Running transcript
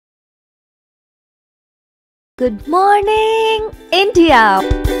Good morning, India.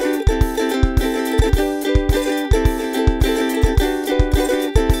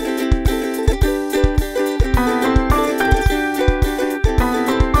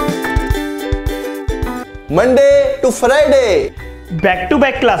 Monday to Friday. Back to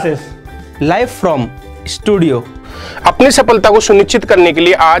back classes live from studio. अपनी सफलता को सुनिश्चित करने के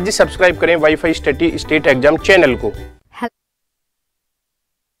लिए आज ही सब्सक्राइब करें wifi steady state exam channel को।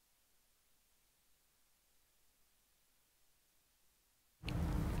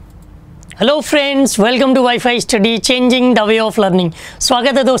 Hello friends, welcome to wifi study changing the way of learning.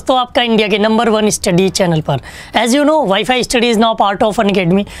 स्वागत है दोस्तों आपका इंडिया के नंबर 1 स्टडी चैनल पर। As you know, wifi study is now part of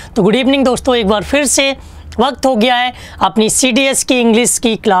Unacademy. तो good evening दोस्तों, एक बार फिर से वक्त हो गया है अपनी CDS की इंग्लिश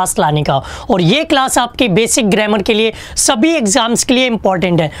की क्लास लाने का, और ये क्लास आपकी बेसिक ग्रामर के लिए सभी एग्जाम्स के लिए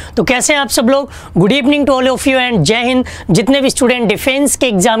इंपॉर्टेंट है। तो कैसे हैं आप सब लोग? Good evening to all of you and जय हिंद। जितने भी स्टूडेंट डिफेंस के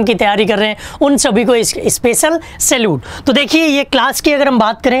एग्जाम की तैयारी कर रहे हैं उन सभी को स्पेशल सैल्यूट। तो देखिए, ये क्लास की अगर हम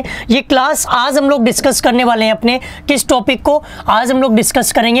बात करें, ये क्लास आज हम लोग डिस्कस करने वाले हैं अपने किस टॉपिक को? आज हम लोग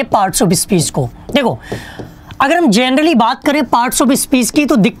डिस्कस करेंगे पार्ट्स ऑफ स्पीच को। देखो, अगर हम जनरली बात करें पार्ट्स ऑफ स्पीच की,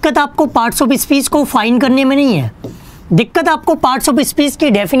 तो दिक्कत आपको पार्ट्स ऑफ स्पीच को फाइन करने में नहीं है, दिक्कत आपको पार्ट्स ऑफ स्पीच की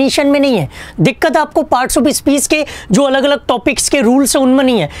डेफिनेशन में नहीं है, दिक्कत आपको पार्ट्स ऑफ स्पीच के जो अलग अलग टॉपिक्स के रूल्स हैं उनमें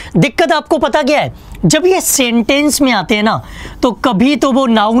नहीं है। दिक्कत आपको पता क्या है? जब ये सेंटेंस में आते हैं ना, तो कभी तो वो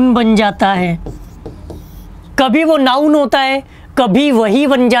नाउन बन जाता है, कभी वो नाउन होता है, कभी वही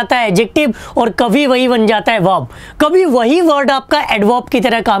बन जाता है एडजेक्टिव, और कभी वही बन जाता है वर्ब, कभी वही वर्ड आपका एडवर्ब की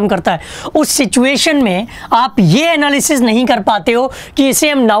तरह काम करता है। उस सिचुएशन में आप ये एनालिसिस नहीं कर पाते हो कि इसे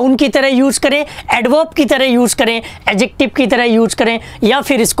हम नाउन की तरह यूज करें, एडवर्ब की तरह यूज करें, एडजेक्टिव की तरह यूज करें, या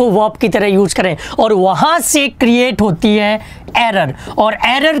फिर इसको वर्ब की तरह यूज करें, और वहां से क्रिएट होती है एरर। और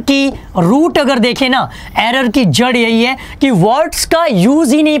एरर की रूट अगर देखें ना, एरर की जड़ यही है कि वर्ड्स का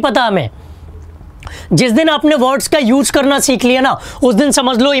यूज ही नहीं पता हमें। जिस दिन आपने वर्ड्स का यूज करना सीख लिया ना, उस दिन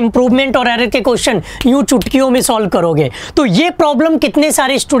समझ लो इंप्रूवमेंट और एरर के क्वेश्चन यूं चुटकियों में सॉल्व करोगे। तो ये प्रॉब्लम कितने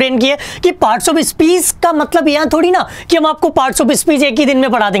सारे स्टूडेंट की है कि पार्ट्स ऑफ स्पीच का मतलब यहां थोड़ी ना कि हम आपको पार्ट्स ऑफ स्पीच एक ही दिन में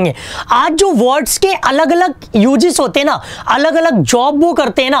पढ़ा देंगे। आज जो वर्ड्स के अलग अलग यूजेस होते हैं ना, अलग अलग जॉब वो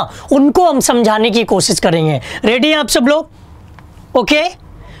करते हैं ना, उनको हम समझाने की कोशिश करेंगे। रेडी हैं आप सब लोग? Okay,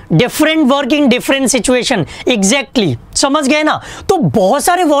 different work in different situation, exactly समझ गए ना? तो बहुत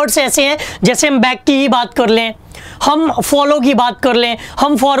सारे वर्ड्स ऐसे हैं, जैसे हम बैक की ही बात कर लें, हम फॉलो की बात कर लें,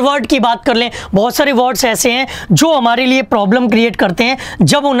 हम फॉरवर्ड की बात कर लें। बहुत सारे वर्ड्स ऐसे हैं जो हमारे लिए प्रॉब्लम क्रिएट करते हैं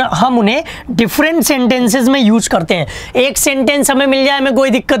जब हम उन्हें डिफरेंट सेंटेंसेस में यूज करते हैं। एक सेंटेंस हमें मिल जाए, हमें कोई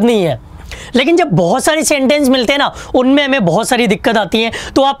दिक्कत नहीं है, लेकिन जब बहुत सारे सेंटेंस मिलते हैं ना, उनमें हमें बहुत सारी दिक्कत आती है।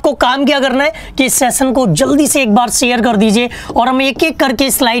 तो आपको काम क्या करना है कि इस सेशन को जल्दी से एक बार शेयर कर दीजिए, और हम एक एक करके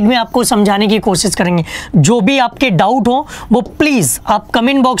स्लाइड में आपको समझाने की कोशिश करेंगे। जो भी आपके डाउट हो वो प्लीज़ आप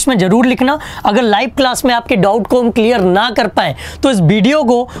कमेंट बॉक्स में ज़रूर लिखना। अगर लाइव क्लास में आपके डाउट को हम क्लियर ना कर पाए तो इस वीडियो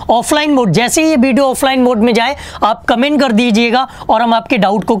को ऑफलाइन मोड, जैसे ही ये वीडियो ऑफलाइन मोड में जाए आप कमेंट कर दीजिएगा और हम आपके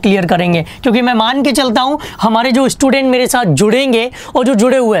डाउट को क्लियर करेंगे। क्योंकि मैं मान के चलता हूँ हमारे जो स्टूडेंट मेरे साथ जुड़ेंगे और जो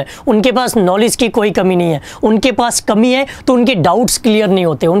जुड़े हुए हैं उनके पास नॉलेज की कोई कमी नहीं है। उनके पास कमी है तो उनके डाउट्स क्लियर नहीं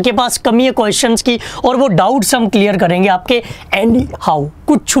होते, उनके पास कमी है क्वेश्चंस की, और वो डाउट्स हम क्लियर करेंगे आपके एनी हाउ,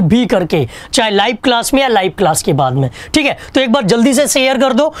 कुछ भी करके, चाहे लाइव क्लास में या लाइव क्लास के बाद में। ठीक है, तो एक बार जल्दी से शेयर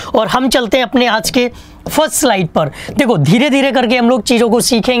कर दो और हम चलते हैं अपने आज के फर्स्ट स्लाइड पर। देखो, धीरे धीरे करके हम लोग चीज़ों को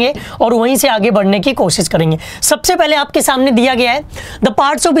सीखेंगे और वहीं से आगे बढ़ने की कोशिश करेंगे। सबसे पहले आपके सामने दिया गया है the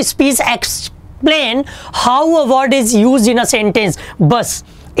parts of speech explain how a word is used in a sentence. बस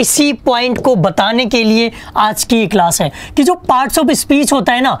इसी पॉइंट को बताने के लिए आज की क्लास है कि जो पार्ट्स ऑफ स्पीच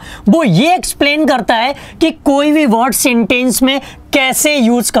होता है ना, वो ये एक्सप्लेन करता है कि कोई भी वर्ड सेंटेंस में कैसे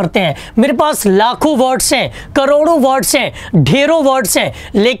यूज करते हैं। मेरे पास लाखों वर्ड्स हैं, करोड़ों वर्ड्स हैं, ढेरों वर्ड्स हैं,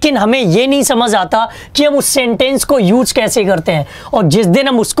 लेकिन हमें ये नहीं समझ आता कि हम उस सेंटेंस को यूज कैसे करते हैं। और जिस दिन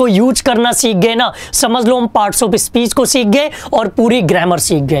हम उसको यूज करना सीख गए ना, समझ लो हम पार्ट्स ऑफ स्पीच को सीख गए और पूरी ग्रामर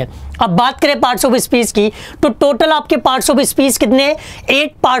सीख गए। अब बात करें पार्ट्स ऑफ स्पीच की, तो टोटल आपके पार्ट्स ऑफ स्पीच कितने हैं?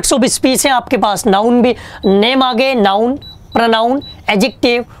 8 पार्ट्स ऑफ स्पीच हैं आपके पास। नाउन भी, नेम आ गए, noun, pronoun,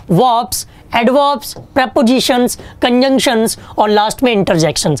 adjective, verbs, adverbs, prepositions, conjunctions और लास्ट में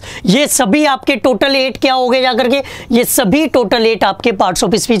इंटरजेक्शंस। ये सभी आपके टोटल 8 क्या हो गए जाकर के? ये सभी टोटल 8 आपके पार्ट्स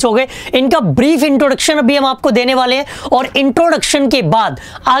ऑफ स्पीच हो गए। इनका ब्रीफ इंट्रोडक्शन अभी हम आपको देने वाले हैं, और इंट्रोडक्शन के बाद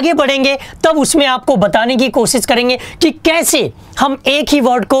आगे बढ़ेंगे तब उसमें आपको बताने की कोशिश करेंगे कि कैसे हम एक ही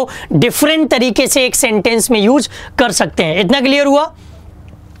वर्ड को डिफरेंट तरीके से एक सेंटेंस में यूज कर सकते हैं। इतना क्लियर हुआ?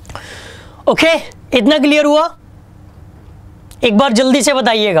 ओके, इतना क्लियर हुआ? एक बार जल्दी से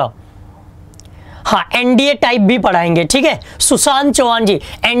बताइएगा। हाँ, एनडीए टाइप भी पढ़ाएंगे, ठीक है। सुशांत चौहान जी,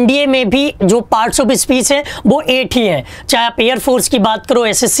 एनडीए में भी जो पार्ट्स ऑफ स्पीच है वो 8 ही है, चाहे आप एयरफोर्स की बात करो,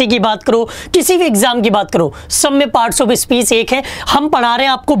 एसएससी की बात करो, किसी भी एग्जाम की बात करो, सब में पार्ट्स ऑफ स्पीच 1 है। हम पढ़ा रहे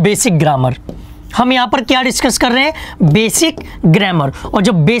हैं आपको बेसिक ग्रामर। हम यहाँ पर क्या डिस्कस कर रहे हैं? Basic grammar. और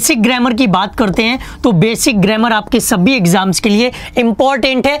जब बेसिक ग्रामर की बात करते हैं तो बेसिक ग्रामर आपके सभी एग्जाम्स के लिए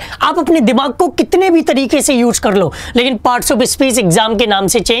इंपॉर्टेंट है। आप अपने दिमाग को कितने भी तरीके से यूज कर लो, लेकिन पार्ट्स ऑफ स्पीच एग्जाम के नाम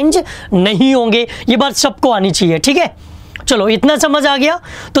से चेंज नहीं होंगे, ये बात सबको आनी चाहिए, ठीक है। चलो, इतना समझ आ गया।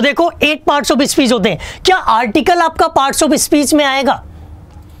 तो देखो 8 पार्ट्स ऑफ स्पीच होते हैं। क्या आर्टिकल आपका पार्ट्स ऑफ स्पीच में आएगा?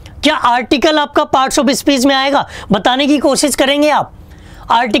 क्या आर्टिकल आपका पार्ट्स ऑफ स्पीच में आएगा? बताने की कोशिश करेंगे आप,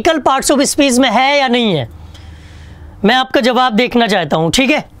 आर्टिकल पार्ट्स ऑफ स्पीच में है या नहीं है? मैं आपका जवाब देखना चाहता हूं,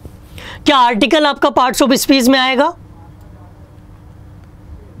 ठीक है। क्या आर्टिकल आपका पार्ट्स ऑफ स्पीच में आएगा?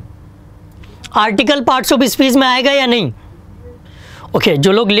 आर्टिकल पार्ट्स ऑफ स्पीच में आएगा या नहीं? ओके,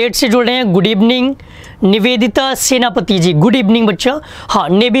 जो लोग लेट से जुड़ रहे हैं, गुड इवनिंग। निवेदिता सेनापति जी, गुड इवनिंग बच्चा। हाँ,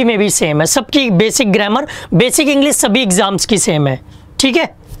 नेवी में भी सेम है, सबकी बेसिक ग्रामर, बेसिक इंग्लिश सभी एग्जाम्स की सेम है, ठीक है।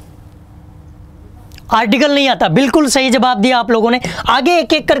 आर्टिकल नहीं आता, बिल्कुल सही जवाब दिया आप लोगों ने। आगे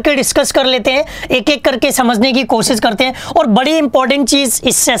एक एक करके डिस्कस कर लेते हैं, एक एक करके समझने की कोशिश करते हैं। और बड़ी इंपॉर्टेंट चीज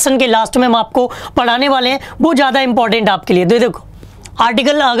इस सेशन के लास्ट में हम आपको पढ़ाने वाले हैं, वो ज्यादा इंपॉर्टेंट आपके लिए। देखो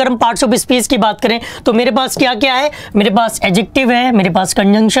आर्टिकल, अगर हम पार्ट्स ऑफ स्पीच की बात करें तो मेरे पास क्या क्या है? मेरे पास एडजेक्टिव है, मेरे पास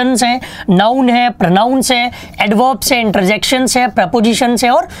कंजंक्शंस हैं, नाउन है, प्रोनाउंस है, एडवर्ब्स है, इंटरजेक्शंस है, प्रपोजिशंस है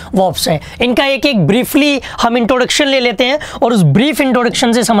और वर्ब्स है। इनका एक एक ब्रीफली हम इंट्रोडक्शन ले लेते हैं और उस ब्रीफ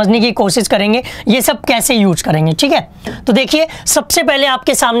इंट्रोडक्शन से समझने की कोशिश करेंगे ये सब कैसे यूज करेंगे, ठीक है। तो देखिए, सबसे पहले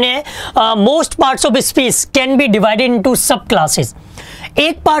आपके सामने है most parts of speech can be divided into सब क्लासेस।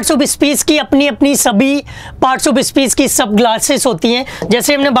 एक पार्ट्स ऑफ स्पीच की अपनी अपनी सभी पार्ट्स ऑफ स्पीच की सब क्लासेस होती हैं।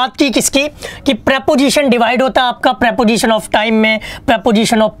 जैसे हमने बात की किसकी, कि प्रेपोजिशन डिवाइड होता है आपका प्रेपोजिशन ऑफ टाइम में,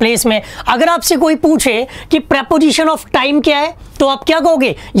 प्रेपोजिशन ऑफ प्लेस में। अगर आपसे कोई पूछे कि प्रेपोजिशन ऑफ टाइम क्या है तो आप क्या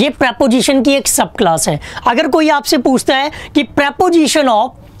कहोगे? ये प्रेपोजिशन की एक सब क्लास है। अगर कोई आपसे पूछता है कि प्रेपोजिशन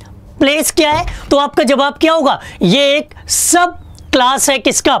ऑफ प्लेस क्या है तो आपका जवाब क्या होगा? ये एक सब क्लास है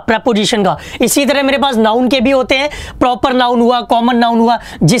किसका? प्रेपोजिशन का। इसी तरह मेरे पास नाउन के भी होते हैं, प्रॉपर नाउन हुआ, कॉमन नाउन हुआ,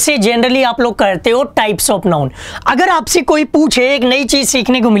 जिसे जनरली आप लोग कहते हो टाइप्स ऑफ नाउन। अगर आपसे कोई पूछे, एक नई चीज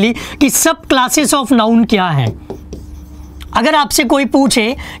सीखने को मिली कि सब क्लासेस ऑफ नाउन क्या है। अगर आपसे कोई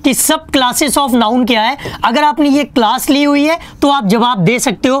पूछे कि सब क्लासेस ऑफ नाउन क्या है, अगर आपने ये क्लास ली हुई है तो आप जवाब दे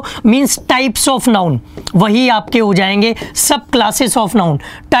सकते हो, मींस टाइप्स ऑफ नाउन, वही आपके हो जाएंगे सब classes of noun,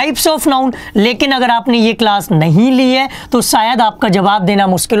 types of noun. लेकिन अगर आपने ये क्लास नहीं ली है तो शायद आपका जवाब देना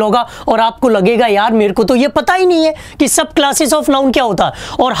मुश्किल होगा और आपको लगेगा यार मेरे को तो ये पता ही नहीं है कि सब क्लासेस ऑफ नाउन क्या होता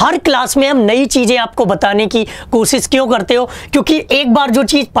है। और हर क्लास में हम नई चीजें आपको बताने की कोशिश क्यों करते हो? क्योंकि एक बार जो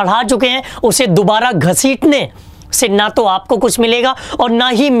चीज पढ़ा चुके हैं उसे दोबारा घसीटने से ना तो आपको कुछ मिलेगा और ना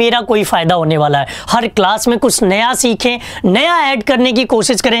ही मेरा कोई फायदा होने वाला है। हर क्लास में कुछ नया सीखें, नया ऐड करने की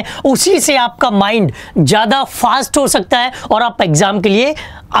कोशिश करें, उसी से आपका माइंड ज़्यादा फास्ट हो सकता है और आप एग्जाम के लिए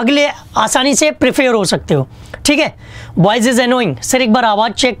अगले आसानी से प्रिपेयर हो सकते हो, ठीक है। वॉइस इज एनोइंग, सर एक बार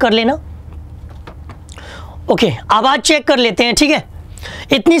आवाज़ चेक कर लेना। ओके, आवाज़ चेक कर लेते हैं, ठीक है।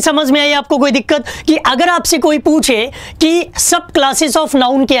 इतनी समझ में आई आपको? कोई दिक्कत? कि अगर आपसे कोई पूछे कि सब क्लासेस ऑफ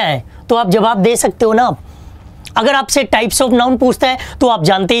नाउन क्या है तो आप जवाब दे सकते हो ना आप। अगर आपसे टाइप्स ऑफ नाउन पूछता है तो आप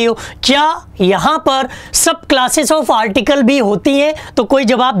जानते ही हो। क्या यहां पर सब क्लासेस ऑफ आर्टिकल भी होती हैं तो कोई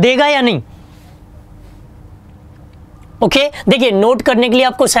जवाब देगा या नहीं? ओके, देखिए नोट करने के लिए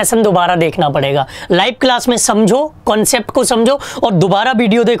आपको सेशन दोबारा देखना पड़ेगा। लाइव क्लास में समझो, कॉन्सेप्ट को समझो और दोबारा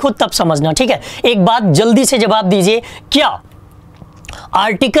वीडियो देखो तब समझना, ठीक है। एक बात जल्दी से जवाब दीजिए, क्या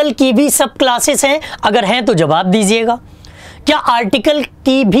आर्टिकल की भी सब क्लासेस हैं? अगर हैं तो जवाब दीजिएगा। क्या आर्टिकल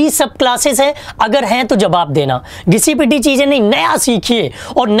की भी सब क्लासेस हैं? अगर हैं तो जवाब देना। घिसी पिटी चीजें नहीं, नया सीखिए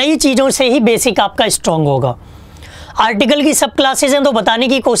और नई चीजों से ही बेसिक आपका स्ट्रांग होगा। आर्टिकल की सब क्लासेस हैं तो बताने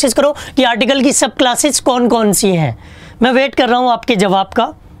की कोशिश करो कि आर्टिकल की सब क्लासेस कौन कौन सी हैं। मैं वेट कर रहा हूं आपके जवाब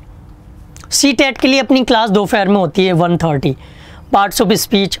का। CTET के लिए अपनी क्लास दोपहर में होती है 1:30, पार्ट्स ऑफ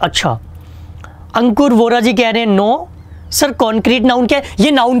स्पीच। अच्छा, अंकुर वोरा जी कह रहे हैं नो सर, कॉन्क्रीट नाउन क्या है?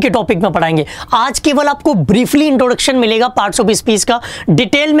 ये नाउन के टॉपिक में पढ़ाएंगे। आज केवल आपको ब्रीफली इंट्रोडक्शन मिलेगा पार्ट्स ऑफ स्पीच का,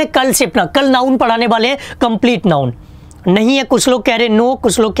 डिटेल में कल से अपना, कल नाउन पढ़ाने वाले हैं, कंप्लीट नाउन नहीं है। कुछ लोग कह रहे हैं नो,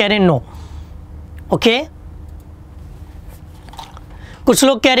 कुछ लोग कह रहे हैं नो। ओके, कुछ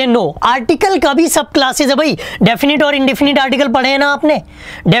लोग कह रहे हैं नो। आर्टिकल का भी सब क्लासेस है भाई। डेफिनिट और इंडेफिनिट आर्टिकल पढ़े हैं ना आपने?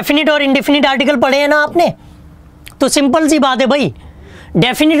 डेफिनिट और इंडेफिनिट आर्टिकल पढ़े हैं ना आपने? तो सिंपल सी बात है भाई,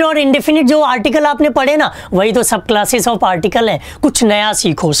 डेफिनिट और इंडेफिनिट जो आर्टिकल आपने पढ़े ना, वही तो सब क्लासेस ऑफ आर्टिकल हैं। कुछ नया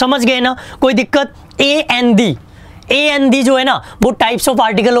सीखो, समझ गए ना? कोई दिक्कत? ए एन दी जो है ना वो टाइप्स ऑफ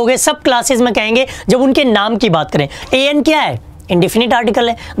आर्टिकल हो गए, सब क्लासेस में कहेंगे जब उनके नाम की बात करें। एन क्या है? इंडेफिनिट आर्टिकल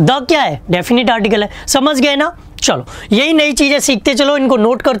है, द क्या है, डेफिनिट आर्टिकल है। समझ गए ना? चलो यही नई चीजें सीखते चलो, इनको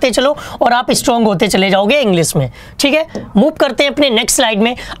नोट करते चलो और आप स्ट्रांग होते चले जाओगे इंग्लिश में। ठीक है, मूव करते हैं अपने नेक्स्ट स्लाइड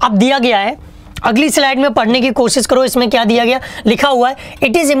में। अब दिया गया है, अगली स्लाइड में पढ़ने की कोशिश करो। इसमें क्या दिया गया, लिखा हुआ है,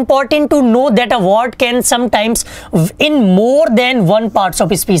 it is important to know that a word can sometimes in more than one parts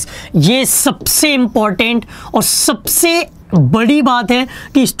of speech. ये सबसे इंपॉर्टेंट और सबसे बड़ी बात है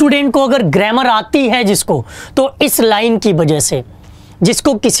कि स्टूडेंट को अगर ग्रामर आती है जिसको, तो इस लाइन की वजह से,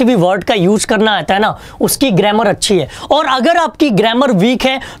 जिसको किसी भी वर्ड का यूज करना आता है ना, उसकी ग्रामर अच्छी है। और अगर आपकी ग्रामर वीक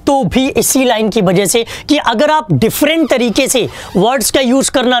है तो भी इसी लाइन की वजह से कि अगर आप डिफरेंट तरीके से वर्ड्स का यूज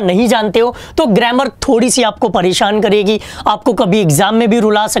करना नहीं जानते हो तो ग्रामर थोड़ी सी आपको परेशान करेगी, आपको कभी एग्जाम में भी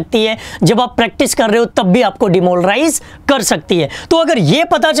रुला सकती है, जब आप प्रैक्टिस कर रहे हो तब भी आपको डिमोरलाइज कर सकती है। तो अगर ये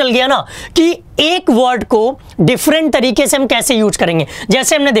पता चल गया ना कि एक वर्ड को डिफरेंट तरीके से हम कैसे यूज करेंगे,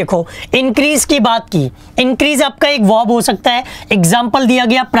 जैसे हमने देखो इंक्रीज की बात की, इंक्रीज आपका एक वर्ब हो सकता है। एग्जांपल दिया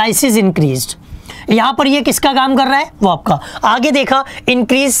गया प्राइसेस इंक्रीज्ड, यहां पर ये किसका काम कर रहा है, वर्ब का। आगे देखा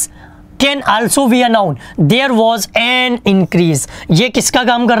increase can also be a noun, there was an increase, ये किसका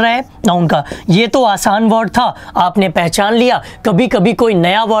काम कर रहा है, नाउन का। ये तो आसान वर्ड था, आपने पहचान लिया। कभी कभी कोई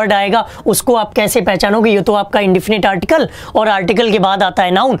नया वर्ड आएगा, उसको आप कैसे पहचानोगे, ये तो आपका इंडेफिनिट आर्टिकल और आर्टिकल के बाद आता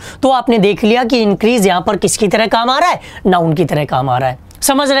है नाउन। तो आपने देख लिया कि इंक्रीज यहां पर किसकी तरह काम आ रहा है, नाउन की तरह काम आ रहा है।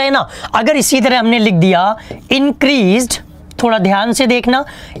 समझ रहे हैं ना? अगर इसी तरह हमने लिख दिया इंक्रीज्ड, थोड़ा ध्यान से देखना,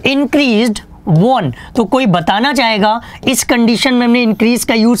 इंक्रीज्ड 1, तो कोई बताना चाहेगा इस कंडीशन में हमने इंक्रीज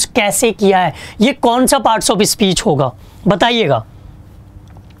का यूज कैसे किया है, ये कौन सा पार्ट्स ऑफ स्पीच होगा, बताइएगा।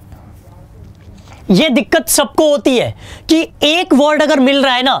 ये दिक्कत सबको होती है कि एक वर्ड अगर मिल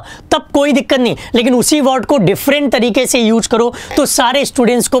रहा है ना तब कोई दिक्कत नहीं, लेकिन उसी वर्ड को डिफरेंट तरीके से यूज करो तो सारे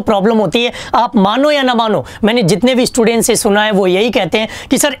स्टूडेंट्स को प्रॉब्लम होती है। आप मानो या ना मानो, मैंने जितने भी स्टूडेंट्स से सुना है वो यही कहते हैं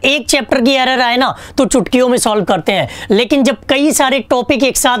कि सर एक चैप्टर की एरर आए ना तो चुटकियों में सॉल्व करते हैं, लेकिन जब कई सारे टॉपिक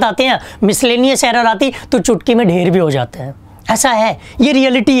एक साथ आते हैं, मिसलेनियस एरर आती तो चुटकी में ढेर भी हो जाते हैं। ऐसा है, ये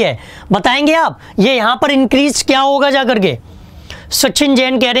रियलिटी है। बताएंगे आप ये यहां पर इंक्रीज क्या होगा जाकर के? सचिन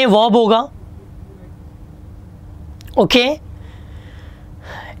जैन कह रहे हैं वर्ब होगा, okay,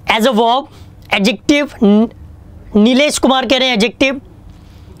 as a verb. Adjective Nilesh Kumar कह रहे हैं एडजेक्टिव।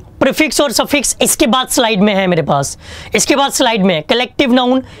 प्रीफिक्स और सफिक्स इसके बाद स्लाइड में है मेरे पास, इसके बाद स्लाइड में कलेक्टिव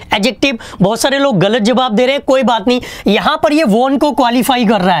नाउन, एडजेक्टिव। बहुत सारे लोग गलत जवाब दे रहे हैं, कोई बात नहीं, यहां पर ये वन को क्वालिफाई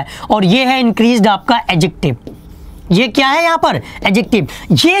कर रहा है और ये है इंक्रीज्ड आपका एडजेक्टिव। ये क्या है यहां पर, एडजेक्टिव।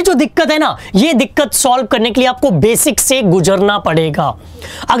 ये जो दिक्कत है ना, ये दिक्कत सॉल्व करने के लिए आपको बेसिक से गुजरना पड़ेगा।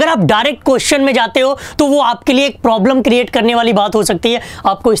 अगर आप डायरेक्ट क्वेश्चन में जाते हो तो वो आपके लिए एक प्रॉब्लम क्रिएट करने वाली बात हो सकती है।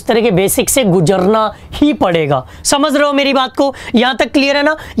 आपको इस तरह के बेसिक से गुजरना ही पड़ेगा। समझ रहे हो मेरी बात को? यहां तक क्लियर है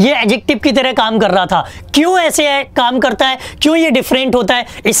ना? ये एडजेक्टिव की तरह काम कर रहा था। क्यों ऐसे है, काम करता है, क्यों ये डिफरेंट होता है,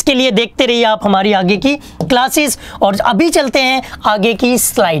 इसके लिए देखते रहिए आप हमारी आगे की क्लासेस। और अभी चलते हैं आगे की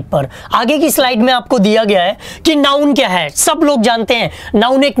स्लाइड पर। आगे की स्लाइड में आपको दिया गया है कि नाउन क्या है। सब लोग जानते हैं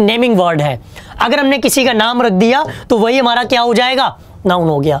नाउन एक नेमिंग वर्ड है। अगर हमने किसी का नाम रख दिया तो वही हमारा क्या हो जाएगा, नाउन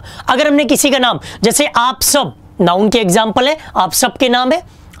हो गया। अगर हमने किसी का नाम, जैसे आप सब, नाउन के एग्जाम्पल है, आप सब के नाम है,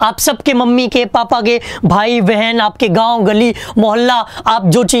 आप सब के मम्मी के, पापा के, भाई बहन, आपके गांव गली मोहल्ला, आप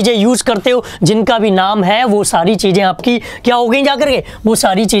जो चीजें यूज करते हो, जिनका भी नाम है, वो सारी चीजें आपकी क्या हो गई जाकर के, वो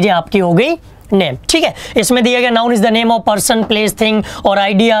सारी चीजें आपकी हो गई नेम। ठीक है, इसमें दिया गया noun is the name of person, place, thing और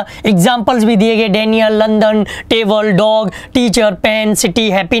आइडिया। एग्जांपल्स भी दिए गए, Daniel, London, table, dog, teacher, pen, city,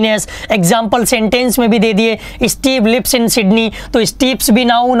 happiness. Example sentence में भी दे दिए, स्टीव लिव्स इन सिडनी, तो स्टीव्स भी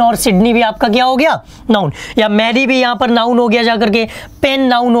नाउन और सिडनी भी आपका क्या हो गया, नाउन। या मैरी भी यहाँ पर नाउन हो गया जाकर के, पेन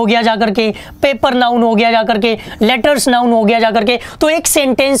नाउन हो गया जाकर के, पेपर नाउन हो गया जाकर के, लेटर्स नाउन हो गया जाकर के। तो एक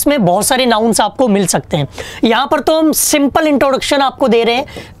सेंटेंस में बहुत सारे नाउन्स आपको मिल सकते हैं। यहाँ पर तो हम सिंपल इंट्रोडक्शन आपको दे रहे हैं,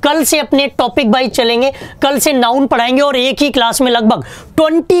 कल से अपने टॉपिक वाइज चलेंगे, कल से नाउन पढ़ाएंगे और एक ही क्लास में लगभग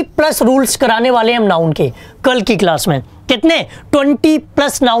 20+ रूल्स कराने वाले हैं हम नाउन के। कल की क्लास में कितने,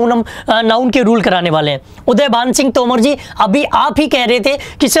 20+ नाउन के रूल कराने वाले हैं। उदय भान सिंह तोमर जी, अभी आप ही कह रहे थे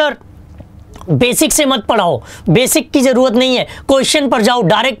कि सर बेसिक से मत पढ़ाओ, बेसिक की जरूरत नहीं है, क्वेश्चन पर जाओ,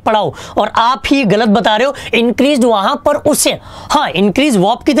 डायरेक्ट पढ़ाओ, और आप ही गलत बता रहे हो। इंक्रीज वहां पर उससे, हाँ इंक्रीज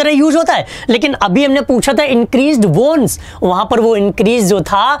वर्ब की तरह यूज होता है, लेकिन अभी हमने पूछा था इंक्रीज्ड वोन्स, वहां पर वो इंक्रीज जो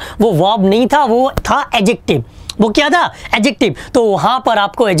था वो वर्ब नहीं था, वो था एडजेक्टिव। वो क्या था, एडजेक्टिव। तो वहां पर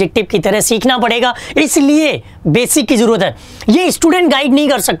आपको एडजेक्टिव की तरह सीखना पड़ेगा, इसलिए बेसिक की जरूरत है। ये स्टूडेंट गाइड नहीं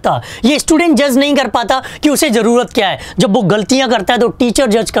कर सकता, ये स्टूडेंट जज नहीं कर पाता कि उसे जरूरत क्या है। जब वो गलतियां करता है तो टीचर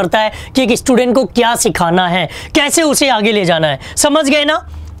जज करता है कि एक स्टूडेंट को क्या सिखाना है, कैसे उसे आगे ले जाना है। समझ गए ना?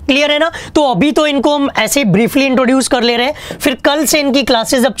 क्लियर है ना। तो अभी तो इनको हम ऐसे ब्रीफली इंट्रोड्यूस कर ले रहे हैं, फिर कल से इनकी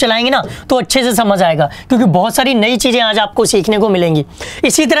क्लासेस जब चलाएंगे ना तो अच्छे से समझ आएगा, क्योंकि बहुत सारी नई चीजें आज आपको सीखने को मिलेंगी।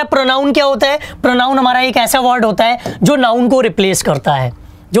 इसी तरह प्रोनाउन क्या होता है? प्रोनाउन हमारा एक ऐसा वर्ड होता है जो नाउन को रिप्लेस करता है।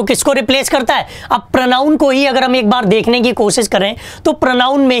 जो किसको रिप्लेस करता है? अब प्रोनाउन को ही अगर हम एक बार देखने की कोशिश करें तो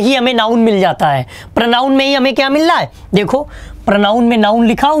प्रोनाउन में ही हमें नाउन मिल जाता है। प्रोनाउन में ही हमें क्या मिल रहा है? देखो प्रोनाउन में नाउन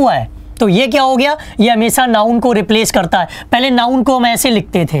लिखा हुआ है, तो ये क्या हो गया? ये हमेशा नाउन को रिप्लेस करता है। पहले नाउन को हम ऐसे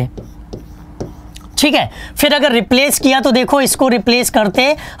लिखते थे, ठीक है, फिर अगर रिप्लेस किया तो देखो इसको रिप्लेस करते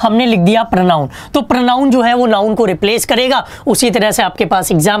हमने लिख दिया प्रोनाउन, तो प्रोनाउन जो है वो नाउन को रिप्लेस करेगा। उसी तरह से आपके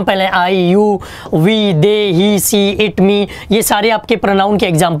पास एग्जाम्पल है आई, you, we, they, he, C, it, मी, ये सारे आपके प्रोनाउन के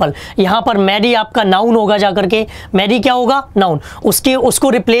एग्जाम्पल। यहाँ पर मैरी आपका नाउन होगा, जा करके मैरी क्या होगा? नाउन। उसको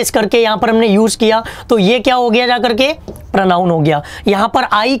रिप्लेस करके यहाँ पर हमने यूज किया तो ये क्या हो गया? जा करके प्रोनाउन हो गया। यहाँ पर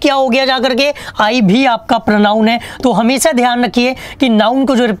आई क्या हो गया? जा करके आई भी आपका प्रोनाउन है। तो हमेशा ध्यान रखिए कि नाउन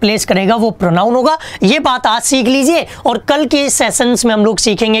को जो रिप्लेस करेगा वो प्रोनाउन होगा। ये बात आज सीख लीजिए और कल के सेशंस में हम लोग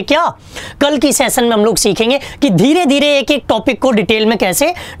सीखेंगे क्या? कल की सेशन में हम लोग सीखेंगे कि धीरे धीरे एक एक टॉपिक को डिटेल में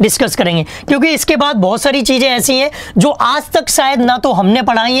कैसे डिस्कस करेंगे, क्योंकि इसके बाद बहुत सारी चीजें ऐसी हैं जो आज तक शायद ना तो हमने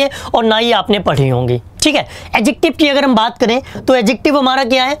पढ़ाई है और ना ही आपने पढ़ी होंगी, ठीक है। एडजेक्टिव की अगर हम बात करें तो एडजेक्टिव हमारा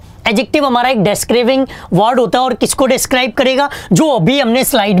क्या है? एडजेक्टिव हमारा एक डिस्क्राइबिंग वर्ड होता है और किसको डिस्क्राइब करेगा? जो अभी हमने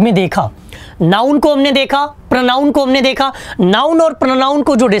स्लाइड में देखा, नाउन को हमने देखा, प्रोनाउन को हमने देखा, नाउन और प्रोनाउन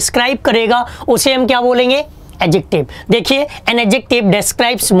को जो डिस्क्राइब करेगा उसे हम क्या बोलेंगे? एडजेक्टिव। देखिए, एन एडजेक्टिव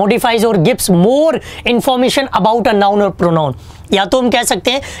डिस्क्राइब्स, मॉडिफाइज और gives more information about a noun और प्रोनाउन। या तो हम कह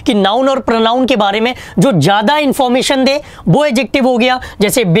सकते हैं कि नाउन और प्रोनाउन के बारे में जो ज्यादा इंफॉर्मेशन दे वो एडजेक्टिव हो गया।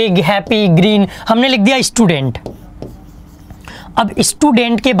 जैसे बिग, हैप्पी, ग्रीन, हमने लिख दिया स्टूडेंट। अब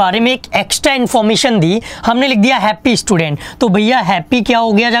स्टूडेंट के बारे में एक एक्स्ट्रा इंफॉर्मेशन दी, हमने लिख दिया हैप्पी स्टूडेंट। तो भैया हैप्पी क्या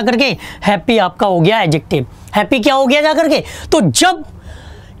हो गया? जाकर के हैप्पी आपका हो गया एडजेक्टिव। हैप्पी क्या हो गया? जाकर के तो जब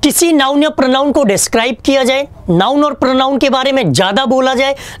किसी नाउन या प्रोनाउन को डिस्क्राइब किया जाए, नाउन और प्रोनाउन के बारे में ज्यादा बोला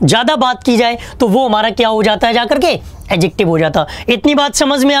जाए, ज्यादा बात की जाए, तो वो हमारा क्या हो जाता है? जाकर के एडजेक्टिव हो जाता। इतनी बात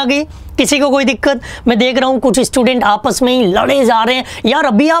समझ में आ गई? किसी को कोई दिक्कत? मैं देख रहा हूं कुछ स्टूडेंट आपस में ही लड़े जा रहे हैं। यार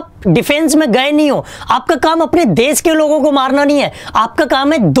अभी आप डिफेंस में गए नहीं हो, आपका काम अपने देश के लोगों को मारना नहीं है, आपका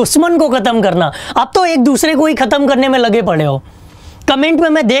काम है दुश्मन को खत्म करना। आप तो एक दूसरे को ही खत्म करने में लगे पड़े हो। कमेंट में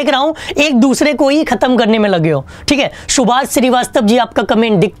मैं देख रहा हूं एक दूसरे को ही खत्म करने में लगे हो, ठीक है। सुभाष श्रीवास्तव जी आपका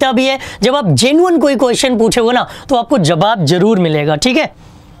कमेंट दिखता भी है। जब आप जेन्युइन कोई क्वेश्चन पूछोगे ना तो आपको जवाब जरूर मिलेगा, ठीक है।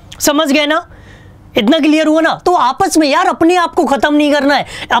 समझ गए ना? इतना क्लियर हुआ ना? तो आपस में यार अपने आप को खत्म नहीं करना है,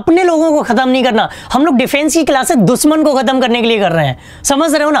 अपने लोगों को खत्म नहीं करना। हम लोग डिफेंस की क्लासेस दुश्मन को खत्म करने के लिए कर रहे हैं,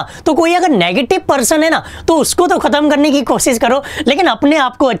 समझ रहे हो ना। तो कोई अगर नेगेटिव पर्सन है ना तो उसको तो खत्म करने की कोशिश करो, लेकिन अपने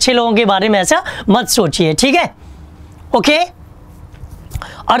आप को अच्छे लोगों के बारे में ऐसा मत सोचिए, ठीक है। Okay,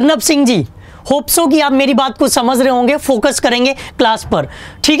 Arnab Singh ji, hope so कि आप मेरी बात को समझ रहे होंगे। फोकस करेंगे क्लास पर,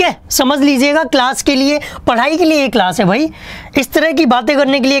 ठीक है। समझ लीजिएगा, क्लास के लिए, पढ़ाई के लिए ये क्लास है भाई, इस तरह की बातें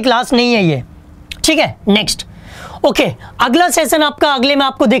करने के लिए क्लास नहीं है ये, ठीक है। नेक्स्ट, ओके, अगला सेशन आपका, अगले में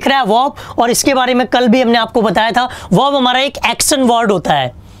आपको दिख रहा है वर्ब, और इसके बारे में कल भी हमने आपको बताया था। वर्ब हमारा एक एक्शन वर्ड होता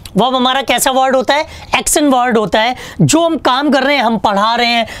है। वर्ब हमारा कैसा वर्ड होता है? एक्शन वर्ड होता है। जो हम काम कर रहे हैं, हम पढ़ा रहे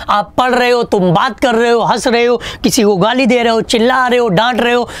हैं, आप पढ़ रहे हो, तुम बात कर रहे हो, हंस रहे हो, किसी को गाली दे रहे हो, चिल्ला रहे हो, डांट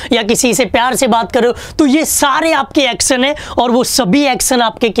रहे हो, या किसी से प्यार से बात कर रहे हो, तो ये सारे आपके एक्शन है। और वो सभी एक्शन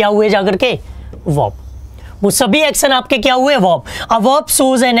आपके क्या हुए? जाकर के वर्ब। वो सभी एक्शन आपके क्या हुए? Verb. A verb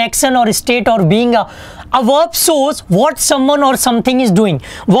shows an action और स्टेट और being. A verb shows what someone और समथिंग इज डूइंग।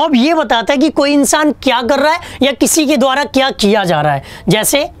 वर्ब ये बताता है कि कोई इंसान क्या कर रहा है या किसी के द्वारा क्या किया जा रहा है।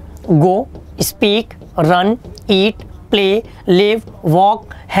 जैसे गो, speak, run, eat, play, live,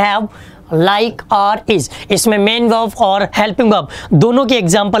 walk, have, like और इज। इसमें मेन वर्ब और हेल्पिंग वर्ब दोनों के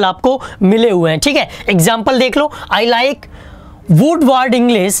एग्जाम्पल आपको मिले हुए हैं, ठीक है। एग्जाम्पल देख लो। I like Woodward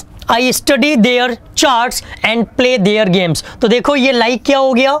English, I study there charts and play there games. तो देखो ये लाइक क्या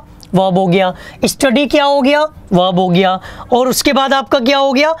हो गया? वर्ब हो गया। स्टडी क्या हो गया? वर्ब हो गया। और उसके बाद आपका क्या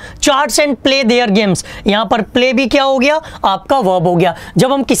हो गया? Charts and play there games. यहाँ पर प्ले भी क्या हो गया? आपका वर्ब हो गया।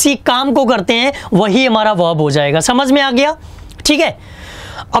 जब हम किसी काम को करते हैं वही हमारा वर्ब हो जाएगा। समझ में आ गया? ठीक है।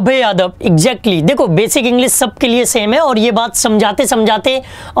 अभय यादव, एग्जैक्टली। देखो बेसिक इंग्लिश सबके लिए सेम है, और ये बात समझाते समझाते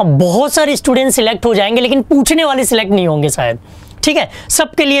बहुत सारे स्टूडेंट सिलेक्ट हो जाएंगे, लेकिन पूछने वाले सिलेक्ट नहीं होंगे शायद, ठीक है।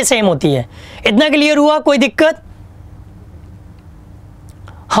 सबके लिए सेम होती है। इतना क्लियर हुआ? कोई दिक्कत?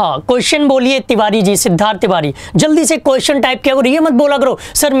 हाँ, क्वेश्चन बोलिए तिवारी जी, सिद्धार्थ तिवारी। जल्दी से क्वेश्चन टाइप किया करो, ये मत बोला करो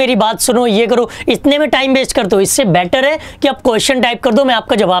सर मेरी बात सुनो, ये करो, इतने में टाइम वेस्ट करते हो। इससे बेटर है कि आप क्वेश्चन टाइप कर दो, मैं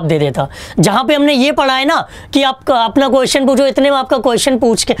आपका जवाब दे देता। जहां पे हमने ये पढ़ा है ना कि आप अपना क्वेश्चन पूछो, इतने में आपका क्वेश्चन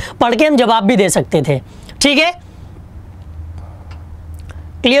पूछ के पढ़ के हम जवाब भी दे सकते थे, ठीक है।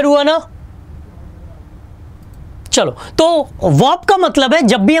 क्लियर हुआ ना? चलो, तो वर्ब का मतलब है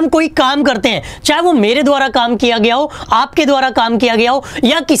जब भी हम कोई काम करते हैं, चाहे वो मेरे द्वारा काम किया गया हो, आपके द्वारा काम किया गया हो,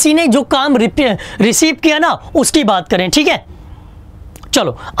 या किसी ने जो काम रिसीव किया ना उसकी बात करें। ठीक है,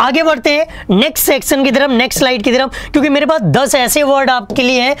 चलो आगे बढ़ते हैं नेक्स्ट सेक्शन की तरफ, नेक्स्ट स्लाइड की तरफ, क्योंकि मेरे पास 10 ऐसे वर्ड आपके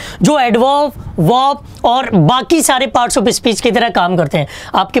लिए हैं जो एडवर्ब, वर्ब और बाकी सारे पार्ट्स ऑफ स्पीच की तरह काम करते हैं।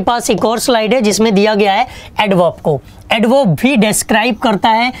 आपके पास एक और स्लाइड है जिसमें दिया गया है एडवर्ब को। एडवर्ब भी डिस्क्राइब करता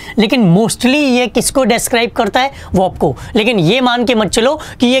है, लेकिन मोस्टली ये किसको डिस्क्राइब करता है? वर्ब को। लेकिन ये मान के मत चलो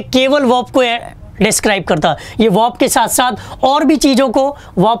कि ये केवल वर्ब को डिस्क्राइब करता, ये वर्ब के साथ साथ और भी चीज़ों को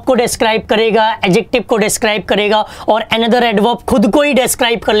वर्ब को डिस्क्राइब करेगा, एडजेक्टिव को डिस्क्राइब करेगा, और अनदर एडवर्ब खुद को ही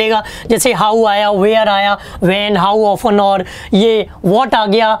डिस्क्राइब कर लेगा। जैसे हाउ आया, वेयर आया, व्हेन, हाउ ऑफन, और ये व्हाट आ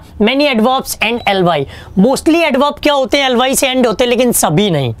गया। Many adverbs and एलवाई। Mostly adverb क्या होते हैं? एलवाई से एंड होते हैं, लेकिन सभी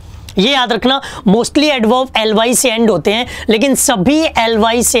नहीं। ये याद रखना, मोस्टली एडवर्ब एलवाई से एंड होते हैं, लेकिन सभी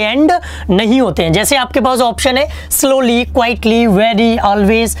एलवाई से एंड नहीं होते हैं। जैसे आपके पास ऑप्शन है slowly, quietly, very,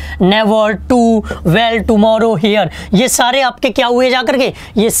 always, never, to, well, tomorrow, here. ये सारे आपके क्या हुए जाकर के?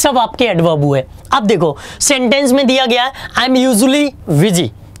 ये सब आपके एडवर्ब हुए। अब देखो सेंटेंस में दिया गया है आई एम यूजुअली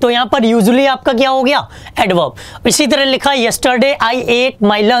बिजी, तो यहां पर यूजुअली आपका क्या हो गया? एडवर्ब। इसी तरह लिखा yesterday I at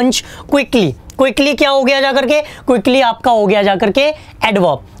my lunch quickly. Quickly क्या हो गया जाकर के? क्विकली आपका हो गया जाकर के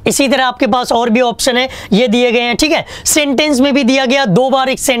एडवर्ब। इसी तरह आपके पास और भी ऑप्शन है, ये दिए गए हैं। ठीक है, सेंटेंस में भी दिया गया, 2 बार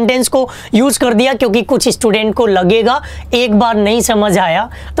एक सेंटेंस को यूज कर दिया, क्योंकि कुछ स्टूडेंट को लगेगा एक बार नहीं समझ आया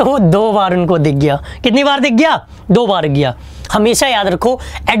तो वो 2 बार उनको दिख गया। कितनी बार दिख गया? 2 बार दिख गया। हमेशा याद रखो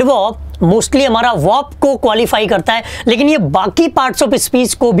एडवर्ब मोस्टली हमारा वर्ब को क्वालिफाई करता है, लेकिन ये बाकी पार्ट्स ऑफ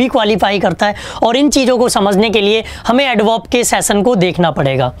स्पीच को भी क्वालिफाई करता है, और इन चीज़ों को समझने के लिए हमें एडवर्ब के सेशन को देखना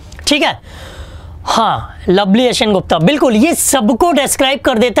पड़ेगा। ठीक है, हाँ, लवली यशन गुप्ता, बिल्कुल ये सबको डिस्क्राइब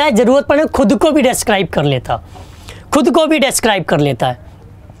कर देता है, जरूरत पड़े खुद को भी डिस्क्राइब कर लेता, खुद को भी डिस्क्राइब कर लेता है।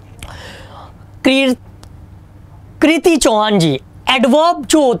 कृति चौहान जी, एडवर्ब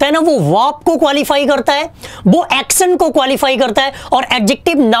जो होता है ना वो वर्ब को क्वालिफाई करता है, वो एक्शन को क्वालिफाई करता है, और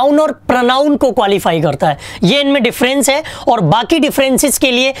एडजेक्टिव नाउन और प्रोनाउन को क्वालिफाई करता है। ये इनमें डिफरेंस है, और बाकी डिफरेंसेस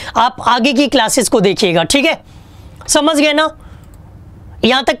के लिए आप आगे की क्लासेस को देखिएगा। ठीक है, समझ गए ना?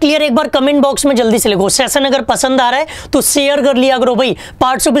 यहां तक क्लियर? एक बार कमेंट बॉक्स में जल्दी से लिखो। सेशन अगर पसंद आ रहा है तो शेयर कर लिया करो भाई।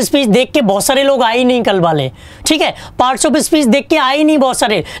 पार्ट्स ऑफ स्पीच देख के बहुत सारे लोग आए ही नहीं कल वाले। ठीक है, पार्ट्स ऑफ स्पीच देख के आए ही नहीं बहुत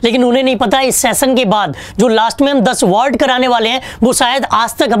सारे, लेकिन उन्हें नहीं पता इस सेशन के बाद जो लास्ट में हम 10 वर्ड कराने वाले हैं वो शायद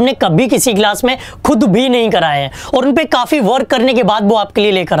आज तक हमने कभी किसी क्लास में खुद भी नहीं कराए हैं, और उन पर काफी वर्क करने के बाद वो आपके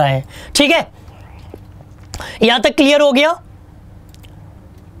लिए लेकर आए हैं। ठीक है, यहां तक क्लियर हो गया?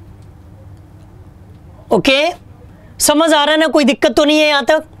 ओके, समझ आ रहा है ना? कोई दिक्कत तो नहीं है यहां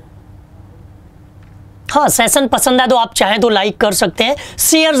तक? हाँ, सेशन पसंद आए तो आप चाहें तो लाइक कर सकते हैं,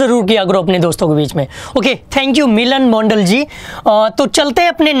 शेयर जरूर किया करो अपने दोस्तों के बीच में। ओके, थैंक यू मिलन मंडल जी। तो चलते हैं